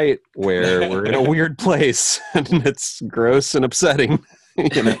weird night where we're in a weird place and it's gross and upsetting,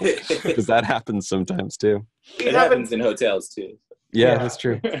 because that happens sometimes too. It happens in hotels too. Yeah, that's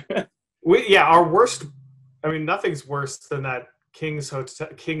true. Our worst. I mean, nothing's worse than that King's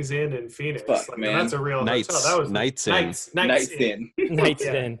Inn in Phoenix. Fuck, man. That's a real Nights. hotel. That was Nights Inn. Nights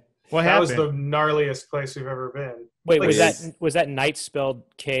Inn. What That happened? was the gnarliest place we've ever been. Wait, was that night spelled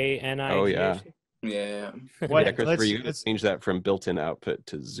K-N-I-G-H? Oh yeah. Yeah. What? Yeah, Christopher, you can change that from built-in output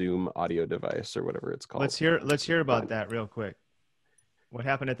to Zoom audio device or whatever it's called. Let's hear about that real quick. What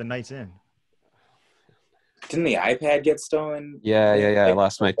happened at the Nights Inn? Didn't the iPad get stolen? Yeah. I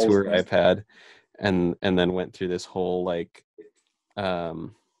lost my tour iPad, and then went through this whole that's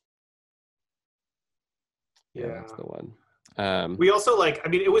the one. We also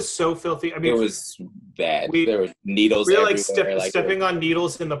it was so filthy. I mean, it was bad. There were needles we were everywhere. stepping on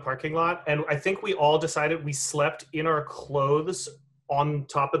needles in the parking lot, and I think we all decided we slept in our clothes on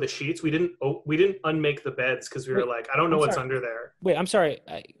top of the sheets. We didn't unmake the beds because we were I don't know what's under there. Wait, I'm sorry.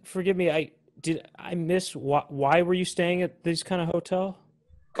 Forgive me. I miss why were you staying at this kind of hotel?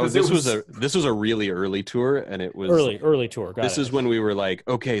 Oh, this was a really early tour, and it was early tour. This is when we were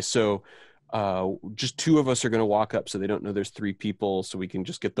okay, so just two of us are going to walk up, so they don't know there's three people, so we can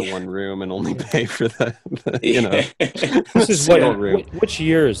just get the one room and only pay for the This is which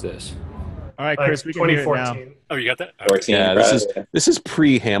year is this? All right, Chris, we can hear it now. 2014. Oh, you got that? 14. Yeah, this is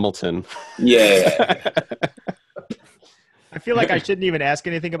pre-Hamilton. Yeah. I feel like I shouldn't even ask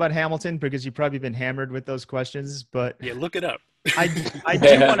anything about Hamilton because you've probably been hammered with those questions, but Yeah, look it up. I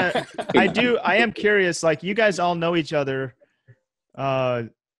do want to. I am curious. You guys all know each other,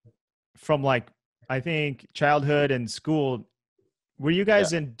 from I think childhood and school. Were you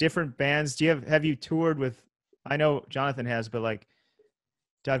guys in different bands? Have you toured with? I know Jonathan has, but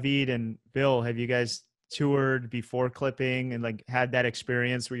David and Bill, have you guys toured before clipping and had that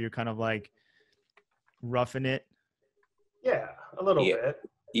experience where you're kind of roughing it? Yeah, a little bit.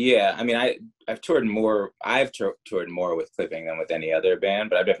 Yeah, I mean, I've toured more. I've toured more with clipping than with any other band,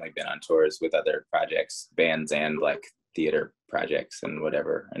 but I've definitely been on tours with other bands, and theater projects and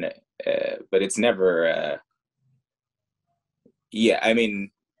whatever. And but it's never. I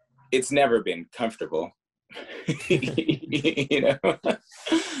mean, it's never been comfortable. It's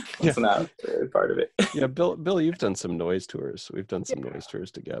not part of it. Yeah, Bill, you've done some noise tours. We've done some noise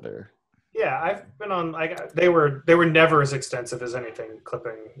tours together. Yeah, I've been on. Like they were never as extensive as anything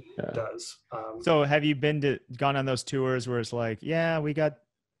clipping does. So have you gone on those tours where it's like, yeah, we got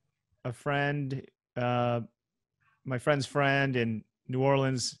a friend, my friend's friend in New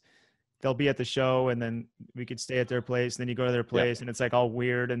Orleans. They'll be at the show, and then we could stay at their place. And then you go to their place, and it's like all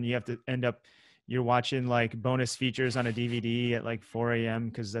weird, and you have to end up. You're watching like bonus features on a DVD at like 4 a.m.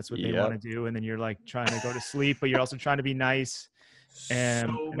 because that's what they want to do, and then you're like trying to go to sleep, but you're also trying to be nice.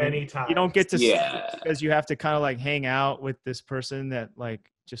 And many times you don't get to sleep because you have to kind of like hang out with this person that like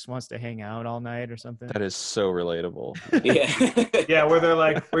just wants to hang out all night or something. That is so relatable. Yeah, where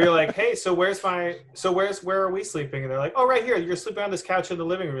you're like, hey, so where are we sleeping? And they're like, oh, right here. You're sleeping on this couch in the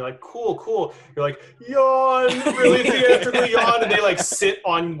living room. You're like, cool. You're like, yawn, really theatrical yawn, and they like sit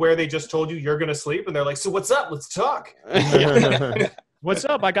on where they just told you you're gonna sleep, and they're like, so what's up? Let's talk. What's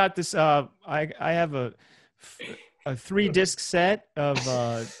up? I got this. I have a 3-disc set of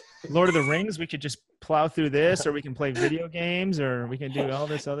Lord of the Rings. We could just plow through this, or we can play video games, or we can do all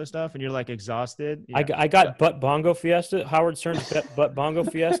this other stuff, and you're like exhausted. I got Butt Bongo Fiesta, Howard Stern's Butt Bongo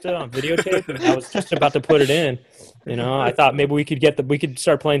Fiesta on videotape, and I was just about to put it in. I thought maybe we could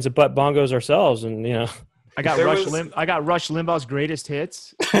start playing some butt bongos ourselves, and I got Rush Limbaugh's greatest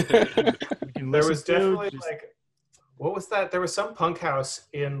hits. There was definitely what was that? There was some punk house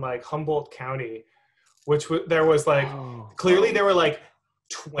in like Humboldt County, which there was like clearly there were like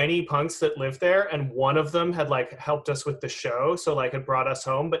 20 punks that lived there, and one of them had like helped us with the show, so like had brought us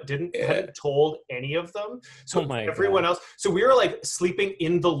home, but hadn't told any of them. So everyone else, so we were like sleeping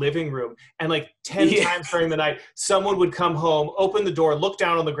in the living room, and like 10 times during the night someone would come home, open the door, look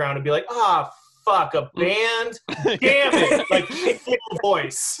down on the ground, and be like, fuck, a band, damn it, like full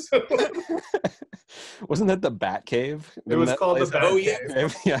voice. Wasn't that the Bat Cave? It was called the Bat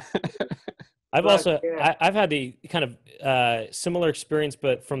Cave. Yeah. I've had the kind of similar experience,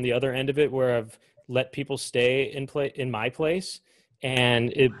 but from the other end of it, where I've let people stay in my place,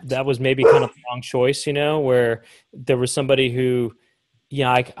 and that was maybe kind of the wrong choice, where there was somebody who,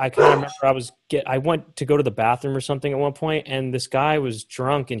 I kind of remember I went to go to the bathroom or something at one point, and this guy was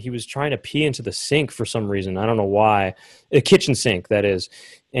drunk, and he was trying to pee into the sink for some reason. I don't know why, a kitchen sink, that is,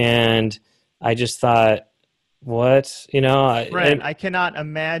 and I just thought, what, I cannot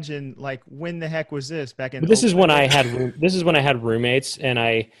imagine, like, when the heck was this back in this is when I had roommates, and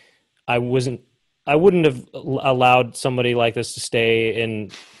I wouldn't have allowed somebody like this to stay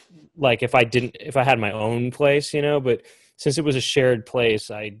in, like, if I had my own place, but since it was a shared place,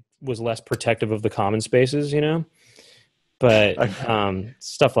 I was less protective of the common spaces, but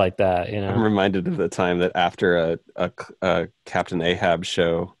stuff like that, I'm reminded of the time that after a Captain Ahab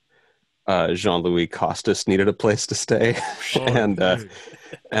show, Jean-Louis Costas needed a place to stay, and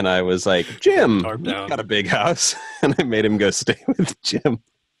I was like, Jim, you've got a big house, and I made him go stay with Jim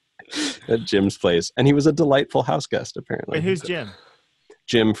at Jim's place, and he was a delightful house guest, apparently. Wait, who's Jim?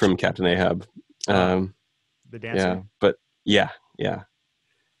 Jim from Captain Ahab. The dancer. Yeah.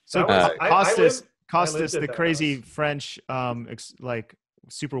 So Costas, the crazy house. French, like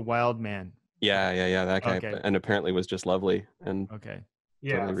super wild man. Yeah, that guy, okay. And apparently was just lovely and okay.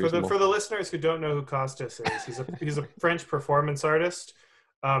 Yeah, totally for the listeners who don't know who Costas is, he's a French performance artist.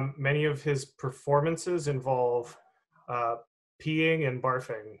 Many of his performances involve peeing and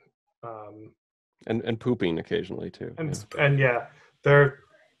barfing, and pooping occasionally too. And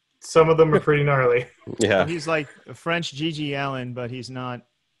some of them are pretty gnarly. Yeah, he's like a French Gigi Allen, but he's not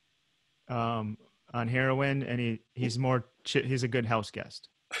on heroin, and he's a good house guest.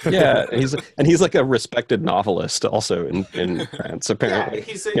 Yeah, he's like a respected novelist also in France, apparently.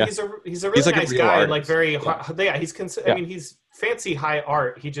 Yeah, he's a really like nice guy, like very I mean, he's fancy high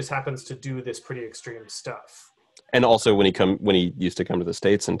art. He just happens to do this pretty extreme stuff. And also when he used to come to the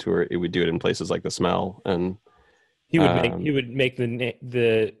States and tour, it would do it in places like the Smell, and he would make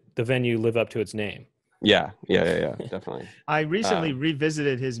the venue live up to its name. Yeah, definitely. I recently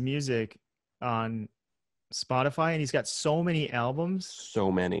revisited his music on Spotify, and he's got so many albums, so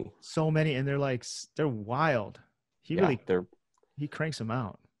many, and they're wild. He cranks them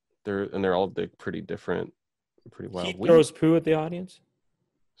out. They're all pretty different, pretty wild. He throws poo at the audience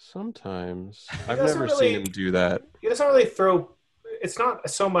sometimes. I've never seen him do that. He doesn't really throw. It's not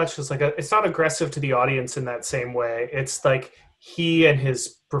so much as it's not aggressive to the audience in that same way. It's like he and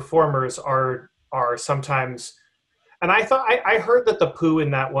his performers are sometimes. And I heard that the poo in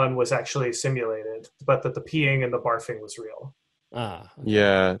that one was actually simulated, but that the peeing and the barfing was real. Okay.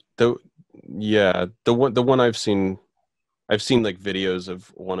 Yeah. The one I've seen like videos of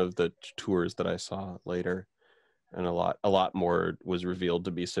one of the tours that I saw later, and a lot more was revealed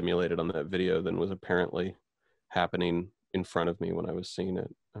to be simulated on that video than was apparently happening in front of me when I was seeing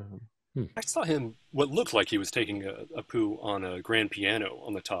it. I saw him, what looked like he was taking a poo on a grand piano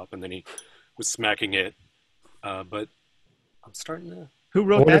on the top, and then he was smacking it. But I'm starting to... Who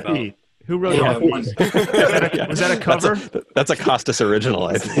wrote that beat? Who wrote that beat? Was that a cover? That's a Costas original,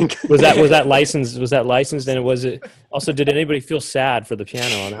 I think. Was that licensed? Was that licensed? And was it also? Did anybody feel sad for the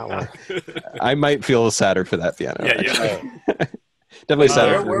piano on that one? I might feel sadder for that piano. Yeah. Definitely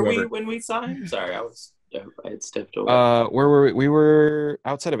sadder. Where were we when we saw him? Sorry, I had stepped away. Where were we? We were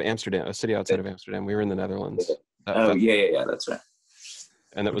outside of Amsterdam, a city outside of Amsterdam. We were in the Netherlands. Yeah, that's right.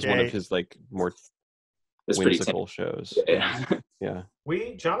 And that was one of his like more whimsical shows. Yeah.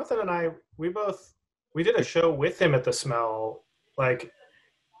 Jonathan and I, we did a show with him at the Smell. Like,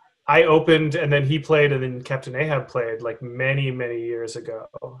 I opened and then he played and then Captain Ahab played like many, many years ago.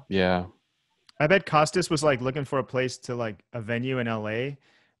 Yeah. I bet Costas was like looking for a place to like a venue in LA,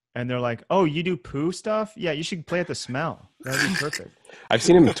 and they're like, "Oh, you do poo stuff? Yeah, you should play at the Smell. That would be perfect." I've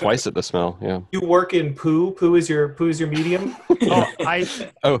seen him twice at the Smell. Yeah. You work in poo? Poo is your medium?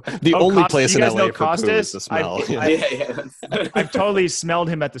 The only place in LA for Costas? Poo is the Smell. I've totally smelled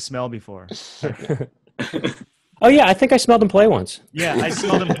him at the Smell before. Oh yeah, I think I smelled him play once. Yeah, I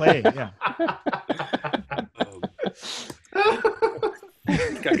smelled him play. Yeah. I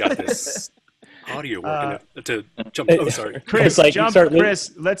think I got this audio working to jump. Oh, sorry, Chris. Like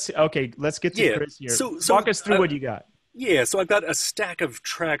Chris. Let's get to Chris here. So walk us through what you got. Yeah, so I've got a stack of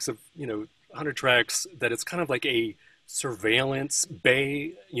tracks of 100 tracks that it's kind of like a surveillance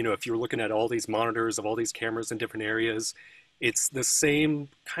bay. If you're looking at all these monitors of all these cameras in different areas, it's the same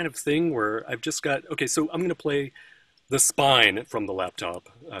kind of thing where I've just got so I'm going to play the spine from the laptop,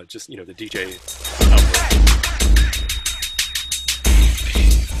 just the DJ output.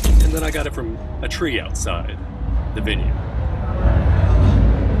 And then I got it from a tree outside the venue.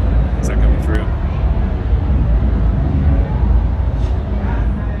 Is that coming through?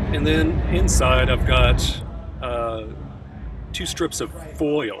 And then inside I've got 2 strips of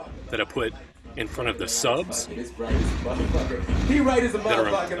foil that I put in front of the subs.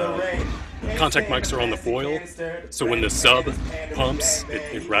 Contact mics are on the foil, so when the sub pumps,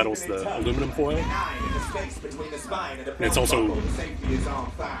 it rattles the aluminum foil. And it's also,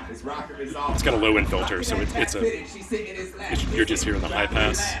 it's got a low end filter, so you're just hearing the high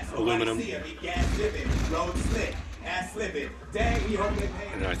pass aluminum.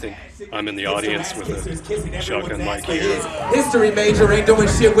 And I think I'm in the audience with a shotgun mic here. History major ain't doing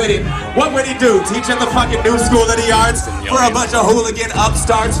shit with it. What would he do? Teaching the fucking new school of the yards for a bunch of hooligan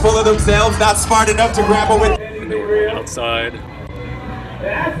upstarts full of themselves, not smart enough to grapple with. And then outside.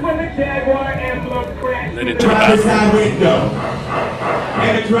 That's when the Jaguar emblem cracks. And then into the bathroom. Window.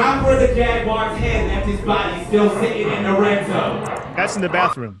 And a drop where the Jaguar's head left his body still sitting in the red zone. That's in the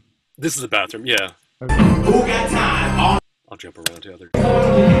bathroom. This is the bathroom, yeah. Who got time? I'll jump around to other. Go.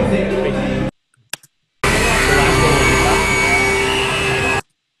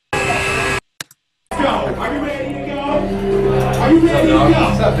 Are you ready to go? Are you ready to go?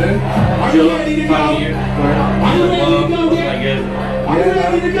 What's up, dude? Are you ready to go? Are you ready to go yet? Are you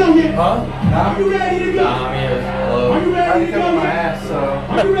ready to go yet? Huh? Are you ready to go? Are you ready to go yet?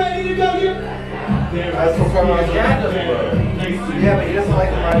 Are you ready to go yet? That's what's going on. Yeah, but he doesn't like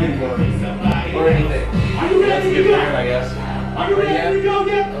the riding or anything. Are you ready to go? I guess. Are you ready to go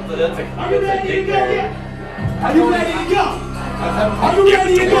yet? Are you ready to go yet? Are you ready to go? Are you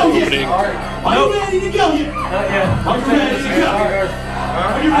ready to go yet? Are you ready to go yet? Not yet. Are you ready to go?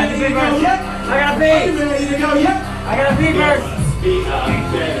 Are you ready to go yet? I gotta pee. Are you ready to go yet? I gotta pee first.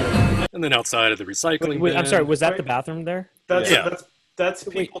 And then outside of the recycling bin. I'm sorry, was that the bathroom there? That's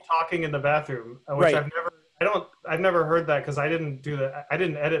people talking in the bathroom, which I've never heard that because I didn't do that. I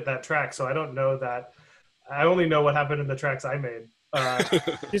didn't edit that track, so I don't know that. I only know what happened in the tracks I made. I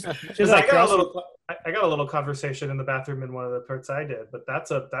got a little conversation in the bathroom in one of the parts I did, but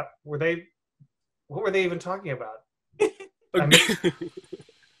what were they even talking about?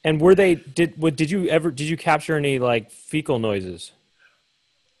 And did you capture any like fecal noises?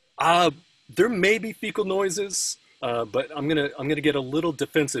 There may be fecal noises, but I'm gonna get a little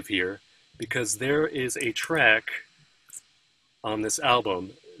defensive here because there is a track on this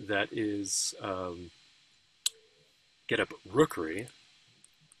album that is Get Up Rookery.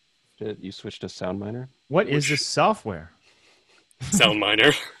 You switched to SoundMiner? What is this software?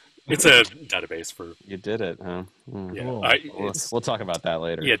 SoundMiner. It's a database for. You did it, huh? Yeah, cool. We'll talk about that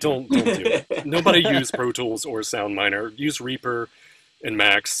later. Yeah, don't do it. Nobody use Pro Tools or SoundMiner. Use Reaper and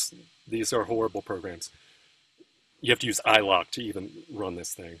Max. These are horrible programs. You have to use iLok to even run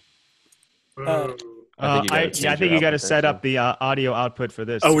this thing. I think you got to set up the audio output for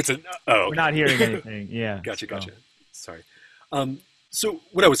this. Oh, it's okay. We're not hearing anything. Yeah. Gotcha. Sorry. So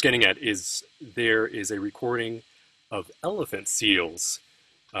what I was getting at is there is a recording of elephant seals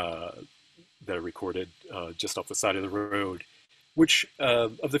that are recorded just off the side of the road, which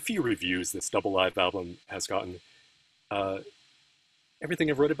of the few reviews this double live album has gotten, everything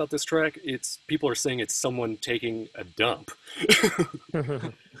I've read about this track, it's people are saying it's someone taking a dump.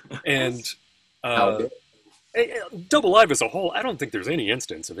 And double live as a whole, I don't think there's any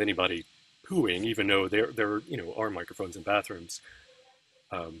instance of anybody pooing, even though there are microphones in bathrooms.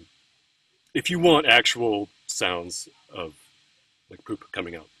 If you want actual sounds of like poop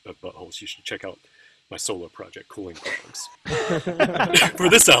coming out of buttholes, you should check out my solo project, Cooling Frogs, for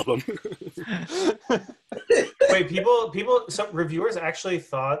this album. Wait, some reviewers actually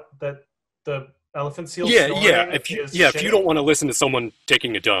thought that the elephant seal. If you don't want to listen to someone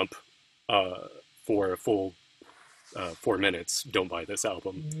taking a dump for a full 4 minutes, don't buy this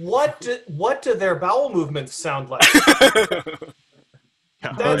album. What do their bowel movements sound like?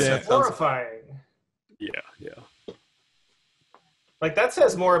 That's horrifying. Yeah. Like, that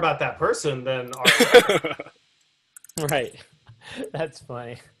says more about that person than our... Right. That's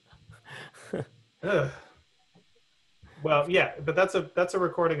funny. Well, yeah, but that's a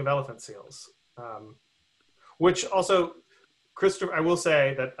recording of elephant seals. Which also, Christopher, I will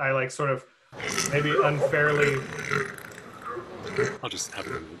say that I like sort of maybe unfairly... I'll just have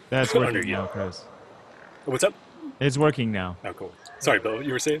it. That's working now, Chris. What's up? It's working now. Oh, cool. Sorry, Bill,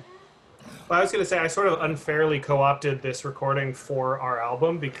 you were saying? Well, I was going to say I sort of unfairly co-opted this recording for our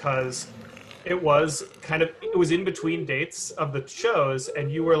album because it was in between dates of the shows,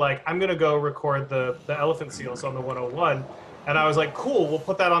 and you were like, I'm going to go record the elephant seals on the 101. And I was like, cool, we'll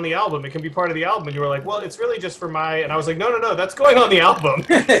put that on the album. It can be part of the album. And you were like, well, it's really just for my... And I was like, no, that's going on the album.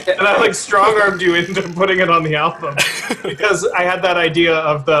 And I like strong-armed you into putting it on the album because I had that idea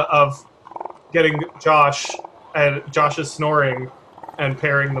of getting Josh and Josh's snoring and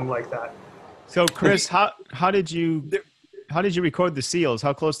pairing them like that. So, Chris, how did you record the seals?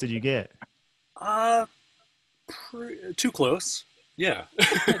 How close did you get? Too close. Yeah.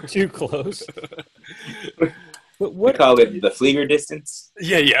 Too close. What we call it the Flieger distance?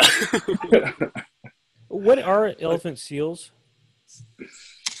 Yeah. What are elephant seals?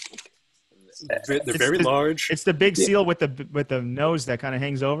 They're very large. It's the big seal with the nose that kind of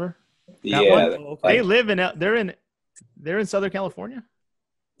hangs over. They live in. They're in Southern California.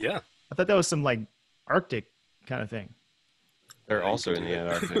 Yeah. I thought that was some like Arctic kind of thing. They're also in the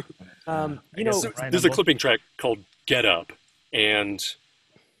Antarctic. There's a clipping track called "Get Up," and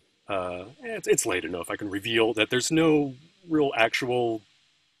it's late enough. I can reveal that there's no real actual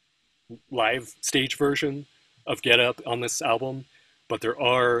live stage version of "Get Up" on this album, but there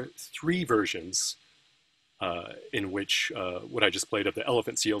are 3 versions in which what I just played of the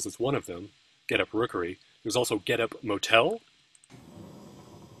Elephant Seals is one of them. "Get Up Rookery." There's also "Get Up Motel."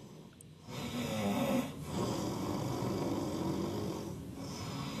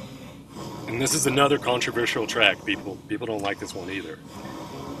 And this is another controversial track. People don't like this one either.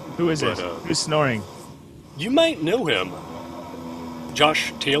 Who is it? Who's snoring? You might know him.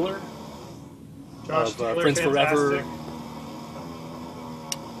 Josh Taylor. Josh Taylor, Friends fantastic. Forever.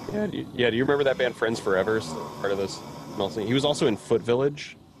 Yeah. Do you remember that band Friends Forever? Part of this melting. He was also in Foot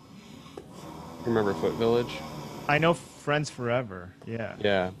Village. Remember Foot Village? I know Friends Forever. Yeah.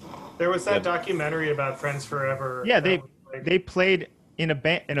 Yeah. There was that documentary about Friends Forever. Yeah, they played in a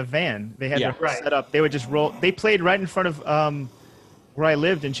van. They had their set up. They would just roll. They played right in front of where I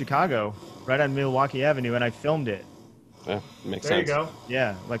lived in Chicago, right on Milwaukee Avenue, and I filmed it. Yeah, makes there sense. You go.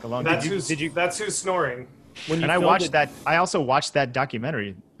 Yeah, like a long. That's who's snoring. And I watched that. I also watched that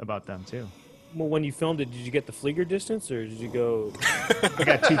documentary about them too. Well, when you filmed it, did you get the Flieger distance, or did you go? I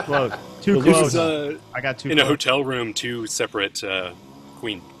got too close. Too close. I got too in close. A hotel room, 2 separate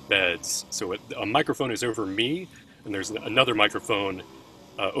queen beds. So a microphone is over me, and there's another microphone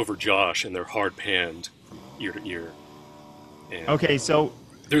over Josh, and they're hard panned ear to ear. And okay, so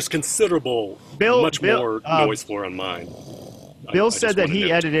there's considerable, much more noise floor on mine. Bill said that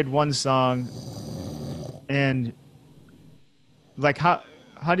he edited one song, and like how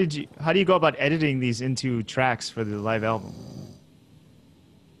do you go about editing these into tracks for the live album?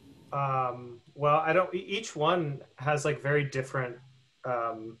 Well, each one has like very different.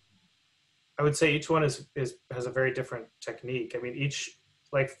 I would say each one has a very different technique. I mean,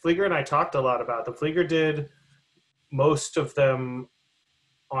 like Flieger and I talked a lot about the Flieger did most of them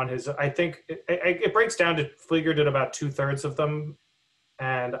on his. I think it breaks down to Flieger did about 2/3 of them,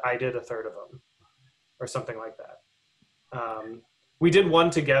 and I did 1/3 of them, or something like that. We did one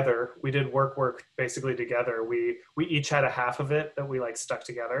together. We did work basically together. We each had a half of it that we like stuck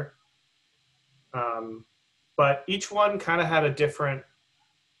together. but each one kind of had a different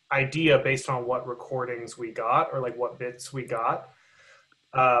idea based on what recordings we got or like what bits we got.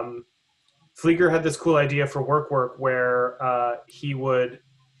 Flieger had this cool idea for work where he would,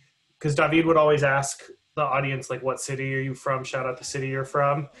 because David would always ask the audience, like, what city are you from? Shout out the city you're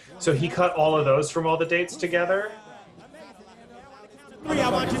from. So he cut all of those from all the dates together.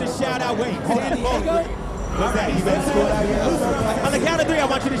 I want you to shout out, wait, San Diego? What's that? You been to school out here? On the count of 3, I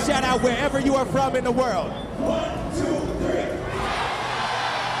want you to shout out wherever you are from in the world. 1, 2, 3.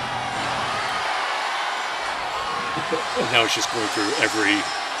 And now it's just going through every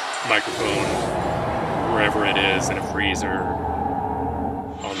microphone, wherever it is, in a freezer,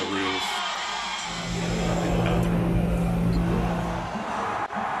 on the roof.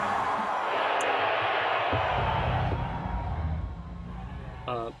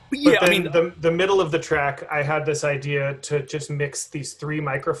 Yeah, but then the middle of the track, I had this idea to just mix these 3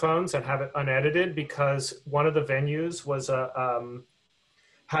 microphones and have it unedited, because one of the venues was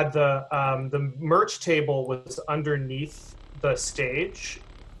had the merch table was underneath the stage,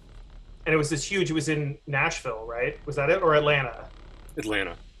 and it was this huge. It was in Nashville, right? Was that it, or Atlanta?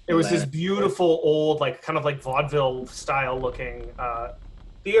 Atlanta. It was this beautiful old, like kind of like vaudeville style looking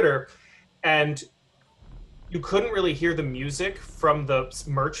theater, and you couldn't really hear the music from the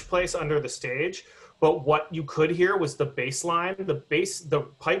merch place under the stage, but what you could hear was the bass line, the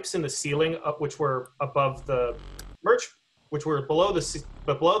pipes in the ceiling, which were above the merch, which were below the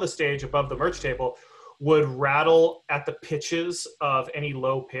stage, above the merch table, would rattle at the pitches of any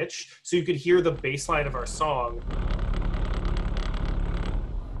low pitch, so you could hear the bass line of our song.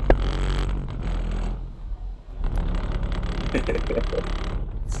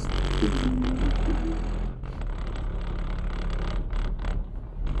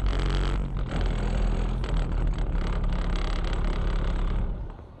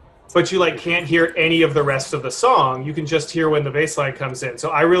 But you like can't hear any of the rest of the song. You can just hear when the bass line comes in. So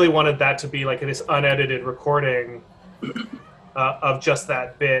I really wanted that to be like this unedited recording of just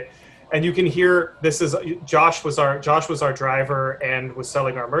that bit. And you can hear, this is Josh was our driver and was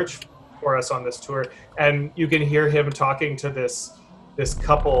selling our merch for us on this tour. And you can hear him talking to this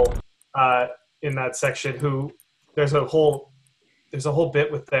couple in that section who there's a whole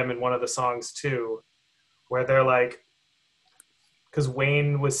bit with them in one of the songs too, where they're like, because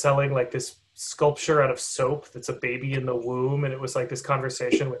Wayne was selling like this sculpture out of soap that's a baby in the womb, and it was like this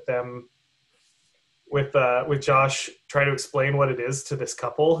conversation with them, with Josh trying to explain what it is to this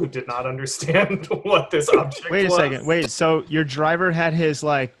couple who did not understand what this object was. Wait a second. Wait, so your driver had his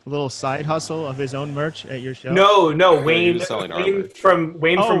like little side hustle of his own merch at your show? No, Wayne from the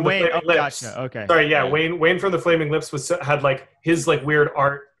Flaming Lips. Gotcha. Okay. Sorry, yeah, Wayne from the Flaming Lips had like his like weird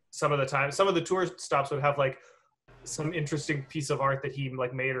art some of the time. Some of the tour stops would have like some interesting piece of art that he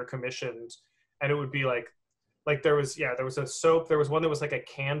like made or commissioned, and it would be like there was a soap, there was one that was like a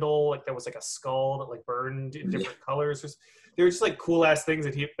candle, like there was like a skull that like burned in different colors. They were just like cool ass things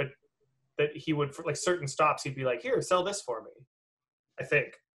that he would, for like certain stops, he'd be like, here, sell this for me. I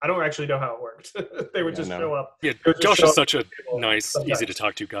think I don't actually know how it worked. They would show up. Yeah, Josh is such a nice, easy to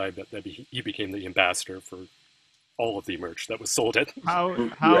talk to guy that he became the ambassador for all of the merch that was sold at. How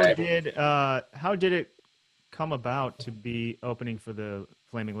did it come about to be opening for the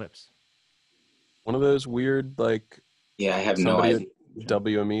Flaming Lips? One of those weird, like, I have no idea.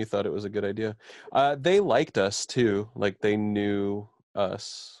 WME thought it was a good idea. They liked us too. Like, they knew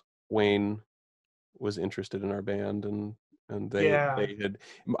us. Wayne was interested in our band, and they had.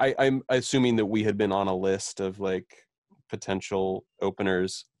 I'm assuming that we had been on a list of like potential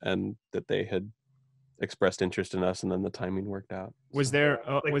openers, and that they had expressed interest in us, and then the timing worked out. Was there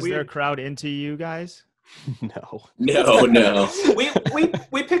a crowd into you guys? No. We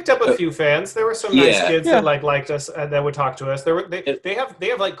picked up a few fans. There were some nice kids that liked us and that would talk to us. They have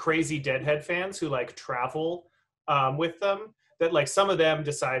like crazy Deadhead fans who like travel with them. That like some of them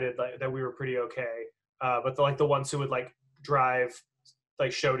decided like that we were pretty okay, but the ones who would like drive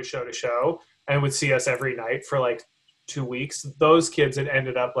like show to show and would see us every night for like 2 weeks. Those kids had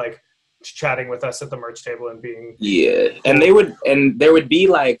ended up like chatting with us at the merch table and being and there would be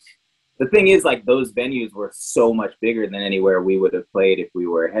like. The thing is, like, those venues were so much bigger than anywhere we would have played if we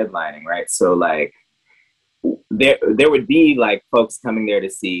were headlining, right? So, like, there would be, like, folks coming there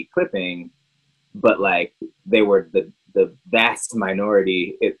to see Clipping, but, like, they were the vast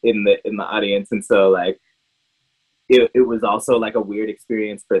minority in the audience. And so, like, it was also, like, a weird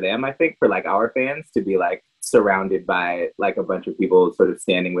experience for them, I think, for, like, our fans to be, like, surrounded by, like, a bunch of people sort of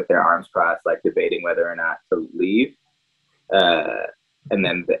standing with their arms crossed, like, debating whether or not to leave. And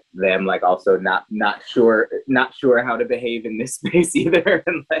then them like also not sure how to behave in this space either,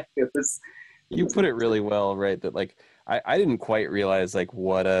 and like it You put it really well, right? That like I didn't quite realize like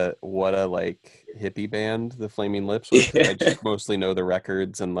what a like hippie band the Flaming Lips was. I just mostly know the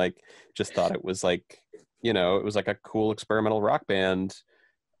records and like just thought it was like, you know, it was like a cool experimental rock band,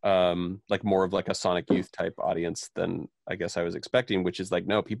 like more of like a Sonic Youth type audience than I guess I was expecting, which is like,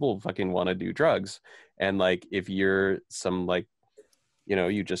 no, people fucking want to do drugs. And like if you're some like, you know,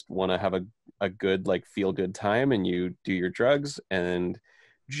 you just want to have a good like feel good time and you do your drugs, and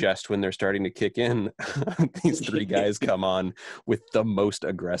just when they're starting to kick in, these three guys come on with the most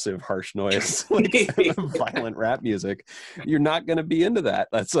aggressive, harsh noise, like violent rap music. You're not going to be into that.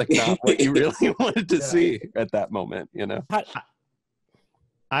 That's like not what you really wanted to see at that moment, you know?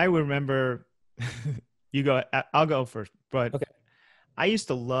 I remember you go, I'll go first, but okay. I used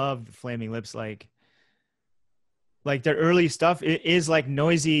to love the Flaming Lips. Like their early stuff, it is like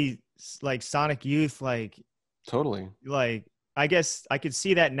noisy, like Sonic Youth, like totally. Like, I guess I could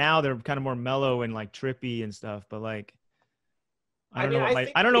see that now. They're kind of more mellow and like trippy and stuff, but like, I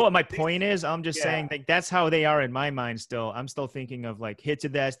don't know what my point is. I'm just saying like that's how they are in my mind still. I'm still thinking of like Hit to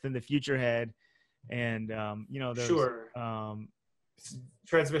Death and the Future Head, and you know, there's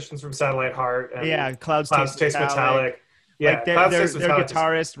Transmissions from Satellite Heart. And Clouds Taste Metallic. Yeah, like their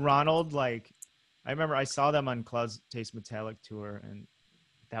guitarist Ronald. Like, I remember I saw them on Clouds Taste Metallic tour, and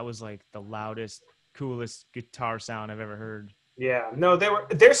that was like the loudest, coolest guitar sound I've ever heard. Yeah, no,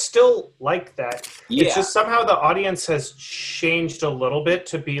 they're still like that. Yeah. It's just somehow the audience has changed a little bit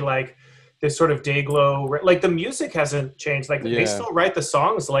to be like this sort of day glow. Like the music hasn't changed. Like they still write the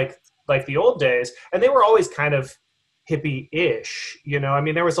songs like the old days, and they were always kind of hippie-ish. You know, I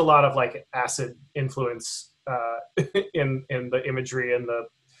mean, there was a lot of like acid influence in the imagery and the.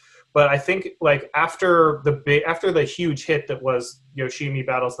 But I think like after the huge hit that was Yoshimi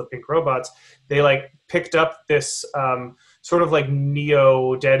Battles the Pink Robots, they like picked up this sort of like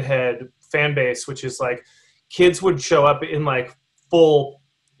neo Deadhead fan base, which is like kids would show up in like full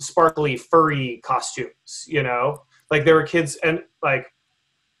sparkly furry costumes, you know, like there were kids and like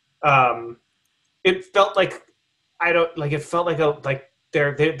it felt like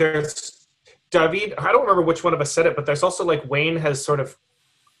there's David. I don't remember which one of us said it, but there's also like Wayne has sort of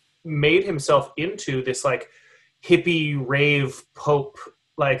made himself into this like hippie rave pope.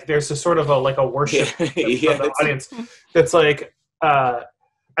 Like there's a sort of a worship from the audience that's like I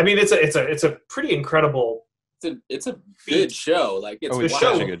mean it's a pretty incredible it's a good show. Like it's the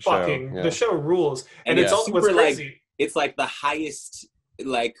show fucking the show rules, and it's also what's crazy. Like, it's like the highest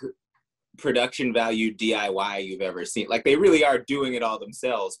like production value DIY you've ever seen. Like they really are doing it all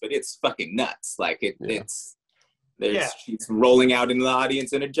themselves, but it's fucking nuts. Like she's rolling out into the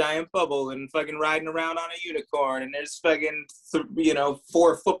audience in a giant bubble and fucking riding around on a unicorn, and there's fucking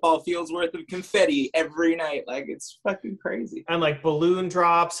 4 football fields worth of confetti every night. Like it's fucking crazy. And like balloon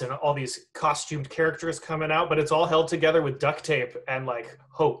drops and all these costumed characters coming out, but it's all held together with duct tape and like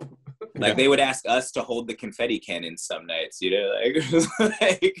hope. Like they would ask us to hold the confetti cannons some nights, you know,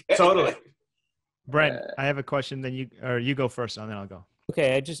 like totally. Brent, I have a question. Then you go first, and then I'll go.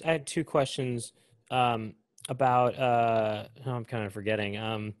 Okay, I had 2 questions. About I'm kind of forgetting.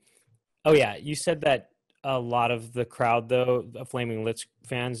 You said that a lot of the crowd, though, the Flaming Lips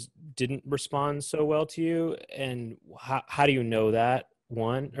fans didn't respond so well to you, and how do you know that?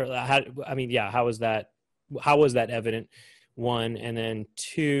 One, or how was that evident? One, and then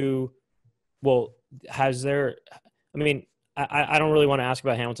 2, well, has there? I mean, I don't really want to ask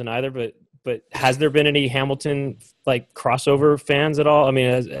about Hamilton either, but has there been any Hamilton like crossover fans at all? I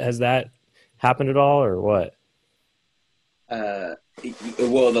mean, has that happened at all, or what? Well,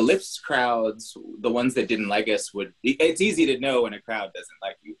 the Lips crowds, the ones that didn't like us it's easy to know when a crowd doesn't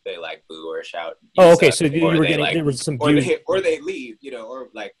like you. They like boo or shout. Oh, okay. So you were getting, there was some or they leave, you know, or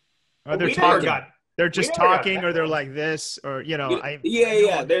like. Or they're talking. They're just talking, or they're like this, or, you know.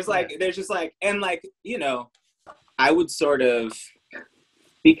 There's just like, and like, you know, I would sort of,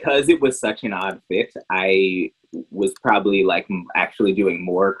 because it was such an odd fit, I was probably like actually doing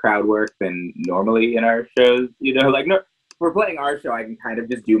more crowd work than normally in our shows, you know, like, no, we're playing our show, I can kind of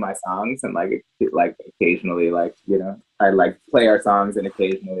just do my songs and like occasionally, like, you know, I like play our songs and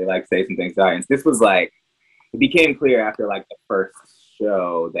occasionally like say some things to the audience. This was like, it became clear after like the first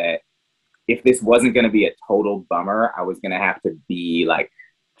show that if this wasn't going to be a total bummer, I was going to have to be like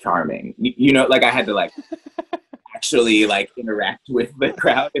charming, you know, like I had to like actually like interact with the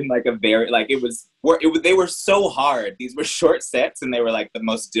crowd in like a very, like they were so hard. These were short sets and they were like the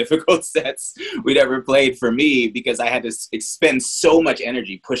most difficult sets we'd ever played for me, because I had to expend so much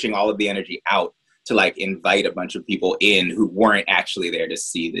energy pushing all of the energy out to like invite a bunch of people in who weren't actually there to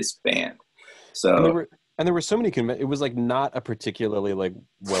see this band. So And there were so many it was like not a particularly like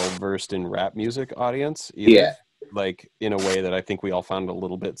well versed in rap music audience either. Yeah. Like in a way that I think we all found a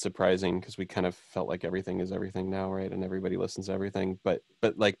little bit surprising, because we kind of felt like everything is everything now, right? And everybody listens to everything, but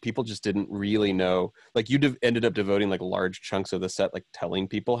like people just didn't really know. Like you ended up devoting like large chunks of the set like telling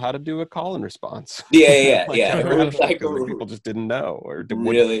people how to do a call and response. Yeah. Like people just didn't know or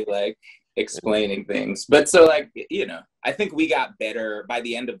really like explaining things. But so like, you know, I think we got better by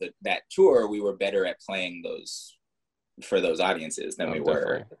the end of that tour. We were better at playing those for those audiences than we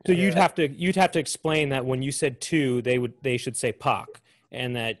were. So you'd have to explain that when you said two, they should say Pac,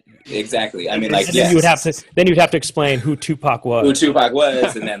 and that exactly. I mean, like, and then you'd have to explain who Tupac was.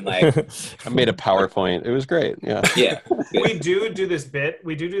 And then like I made a PowerPoint. It was great. Yeah. We do this bit.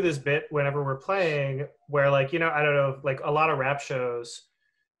 We do this bit whenever we're playing, where like, you know, I don't know, like a lot of rap shows.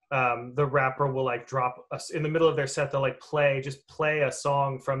 The rapper will like drop us in the middle of their set. They'll like play a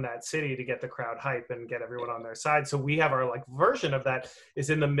song from that city to get the crowd hype and get everyone on their side. So we have our like version of that is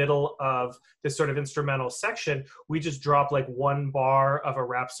in the middle of this sort of instrumental section. We just drop like one bar of a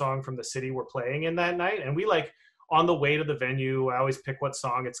rap song from the city we're playing in that night. And we like on the way to the venue, I always pick what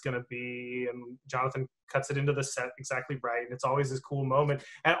song it's going to be. And Jonathan cuts it into the set exactly right. And it's always this cool moment.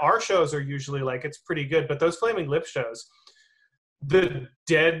 And our shows are usually like, it's pretty good, but those Flaming Lip shows, the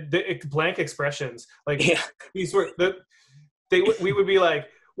blank expressions, like these were we would be like,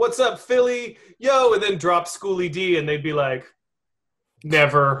 "What's up, Philly? Yo," and then drop Schoolie D, and they'd be like,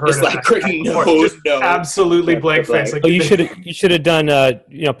 "Never heard it's of like, that." No, absolutely blank face. Like, you should have done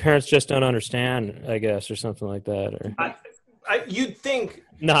you know, parents just don't understand, I guess, or something like that. Or you'd think.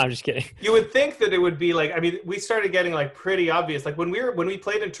 No, I'm just kidding. You would think that it would be like, I mean, we started getting like pretty obvious. Like when we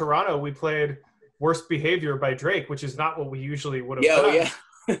played in Toronto, we played Worst Behavior by Drake, which is not what we usually would have done. Yeah.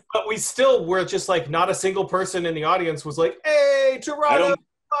 But we still were just like, not a single person in the audience was like, "Hey, Toronto,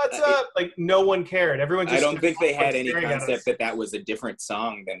 what's up?" Like no one cared. Everyone just, I don't think they had any concept that was a different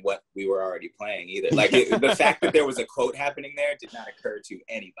song than what we were already playing either. Like the fact that there was a quote happening there did not occur to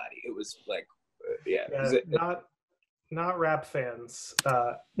anybody. It was like, not rap fans.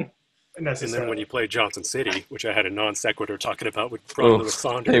 And then when you play Johnson City, which I had a non sequitur talking about with Brian Lewis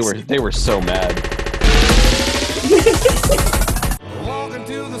Saunders, they were so mad. Walking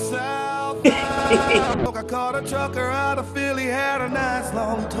to the south, I caught a trucker out of Philly, had a nice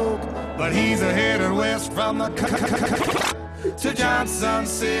long talk, but he's headed west from the to Johnson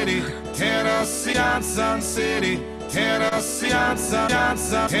City, Tennessee, Johnson City, Tennessee,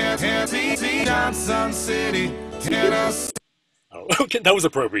 Johnson City, Tennessee. Oh, okay, that was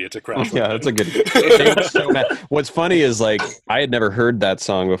appropriate to crash. Yeah, that's a good. They were so mad. What's funny is like I had never heard that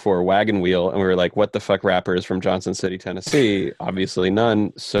song before, Wagon Wheel, and we were like, "What the fuck, rappers from Johnson City, Tennessee?" Obviously,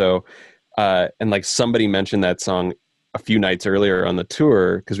 none. So, and like somebody mentioned that song a few nights earlier on the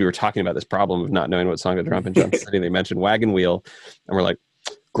tour because we were talking about this problem of not knowing what song to drop in Johnson City. They mentioned Wagon Wheel, and we're like,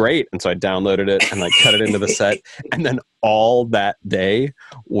 great. And so I downloaded it and like cut it into the set. And then all that day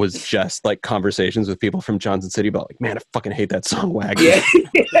was just like conversations with people from Johnson City about like, "Man, I fucking hate that song Wagon."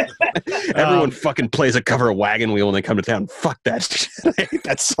 Yeah. Everyone fucking plays a cover of Wagon Wheel when they come to town. Fuck that shit. I hate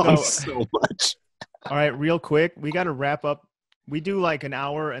that song so much. All right, real quick. We got to wrap up. We do like an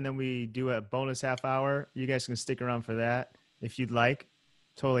hour and then we do a bonus half hour. You guys can stick around for that if you'd like.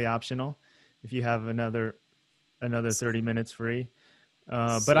 Totally optional. If you have another 30 minutes free.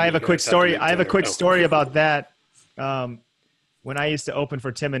 But I have a quick story. I have a quick story about that. When I used to open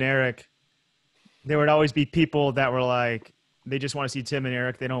for Tim and Eric, there would always be people that were like, they just want to see Tim and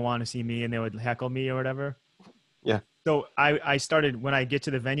Eric. They don't want to see me, and they would heckle me or whatever. Yeah. So I started, when I get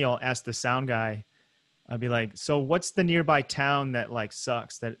to the venue, I'll ask the sound guy. I'll be like, "So what's the nearby town that like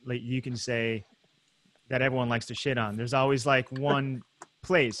sucks that like you can say that everyone likes to shit on?" There's always like one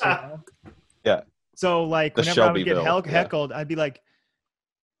place. You know? Yeah. So like whenever I would get heckled, I'd be like,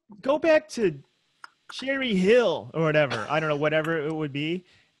 "Go back to Cherry Hill," or whatever. I don't know, whatever it would be.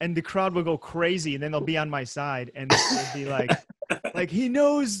 And the crowd would go crazy, and then they'll be on my side, and they'd be like, "He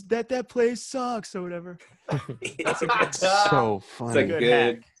knows that place sucks," or whatever. That's so funny. It's a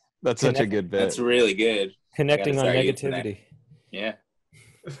good. That's such a good bit. That's really good. Connecting on negativity. Yeah.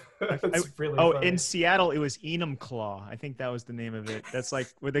 That's really funny. In Seattle, it was Enumclaw. I think that was the name of it. That's like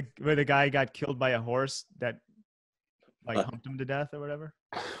where the guy got killed by a horse that like humped him to death or whatever.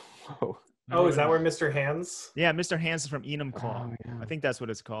 Whoa. Oh, is that where Mr. Hands? Yeah, Mr. Hands is from Enumclaw. Oh, yeah. I think that's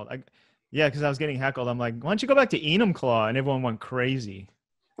what it's called. Because I was getting heckled. I'm like, "Why don't you go back to Enumclaw?" And everyone went crazy.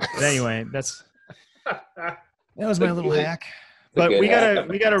 But anyway, that was my little hack. But we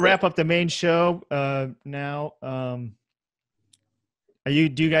gotta wrap up the main show now.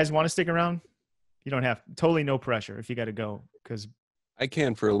 Do you guys want to stick around? You don't have totally no pressure if you got to go because I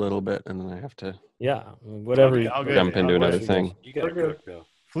can for a little bit, and then I have to. Yeah, whatever. Okay, I'll go. Jump into another thing. You got to cook though.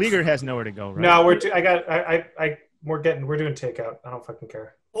 Flieger has nowhere to go, right? No, we're doing takeout. I don't fucking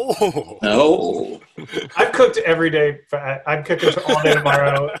care. Oh no! I've cooked every day. I'm cooking all day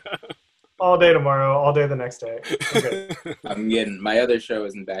tomorrow. All day tomorrow. All day the next day. I'm getting my other show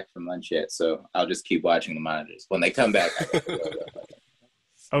isn't back from lunch yet, so I'll just keep watching the monitors. When they come back, I got to go.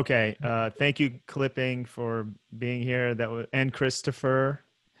 Okay. Thank you, Clipping, for being here. And Christopher.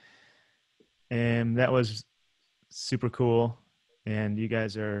 And that was super cool. And you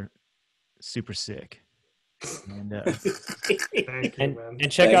guys are super sick. And, Thank you, man.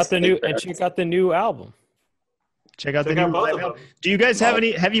 And check out the new album. Check out the new live album. Do you guys have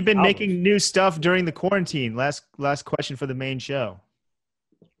any? Have you been making new stuff during the quarantine? Last question for the main show.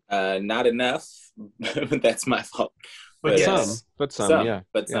 Not enough. That's my fault. But some,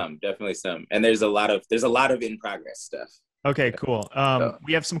 definitely some. And there's a lot of in progress stuff. Okay, cool.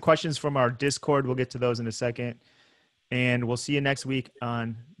 We have some questions from our Discord. We'll get to those in a second. And we'll see you next week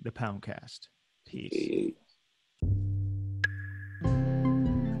on the Poundcast. Peace.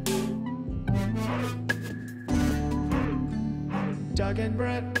 Doug and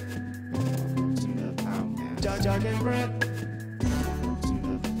Brett. Doug and Brett.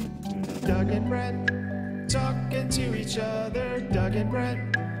 Doug and Brett. Talking to each other. Doug and Brett.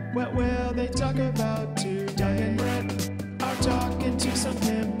 What will they talk about today? Doug and Brett are talking to some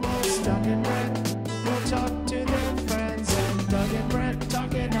pimples. Doug and Brett will talk to their friends. And Doug and Brett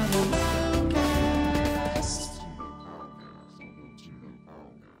talking on the Poundcast.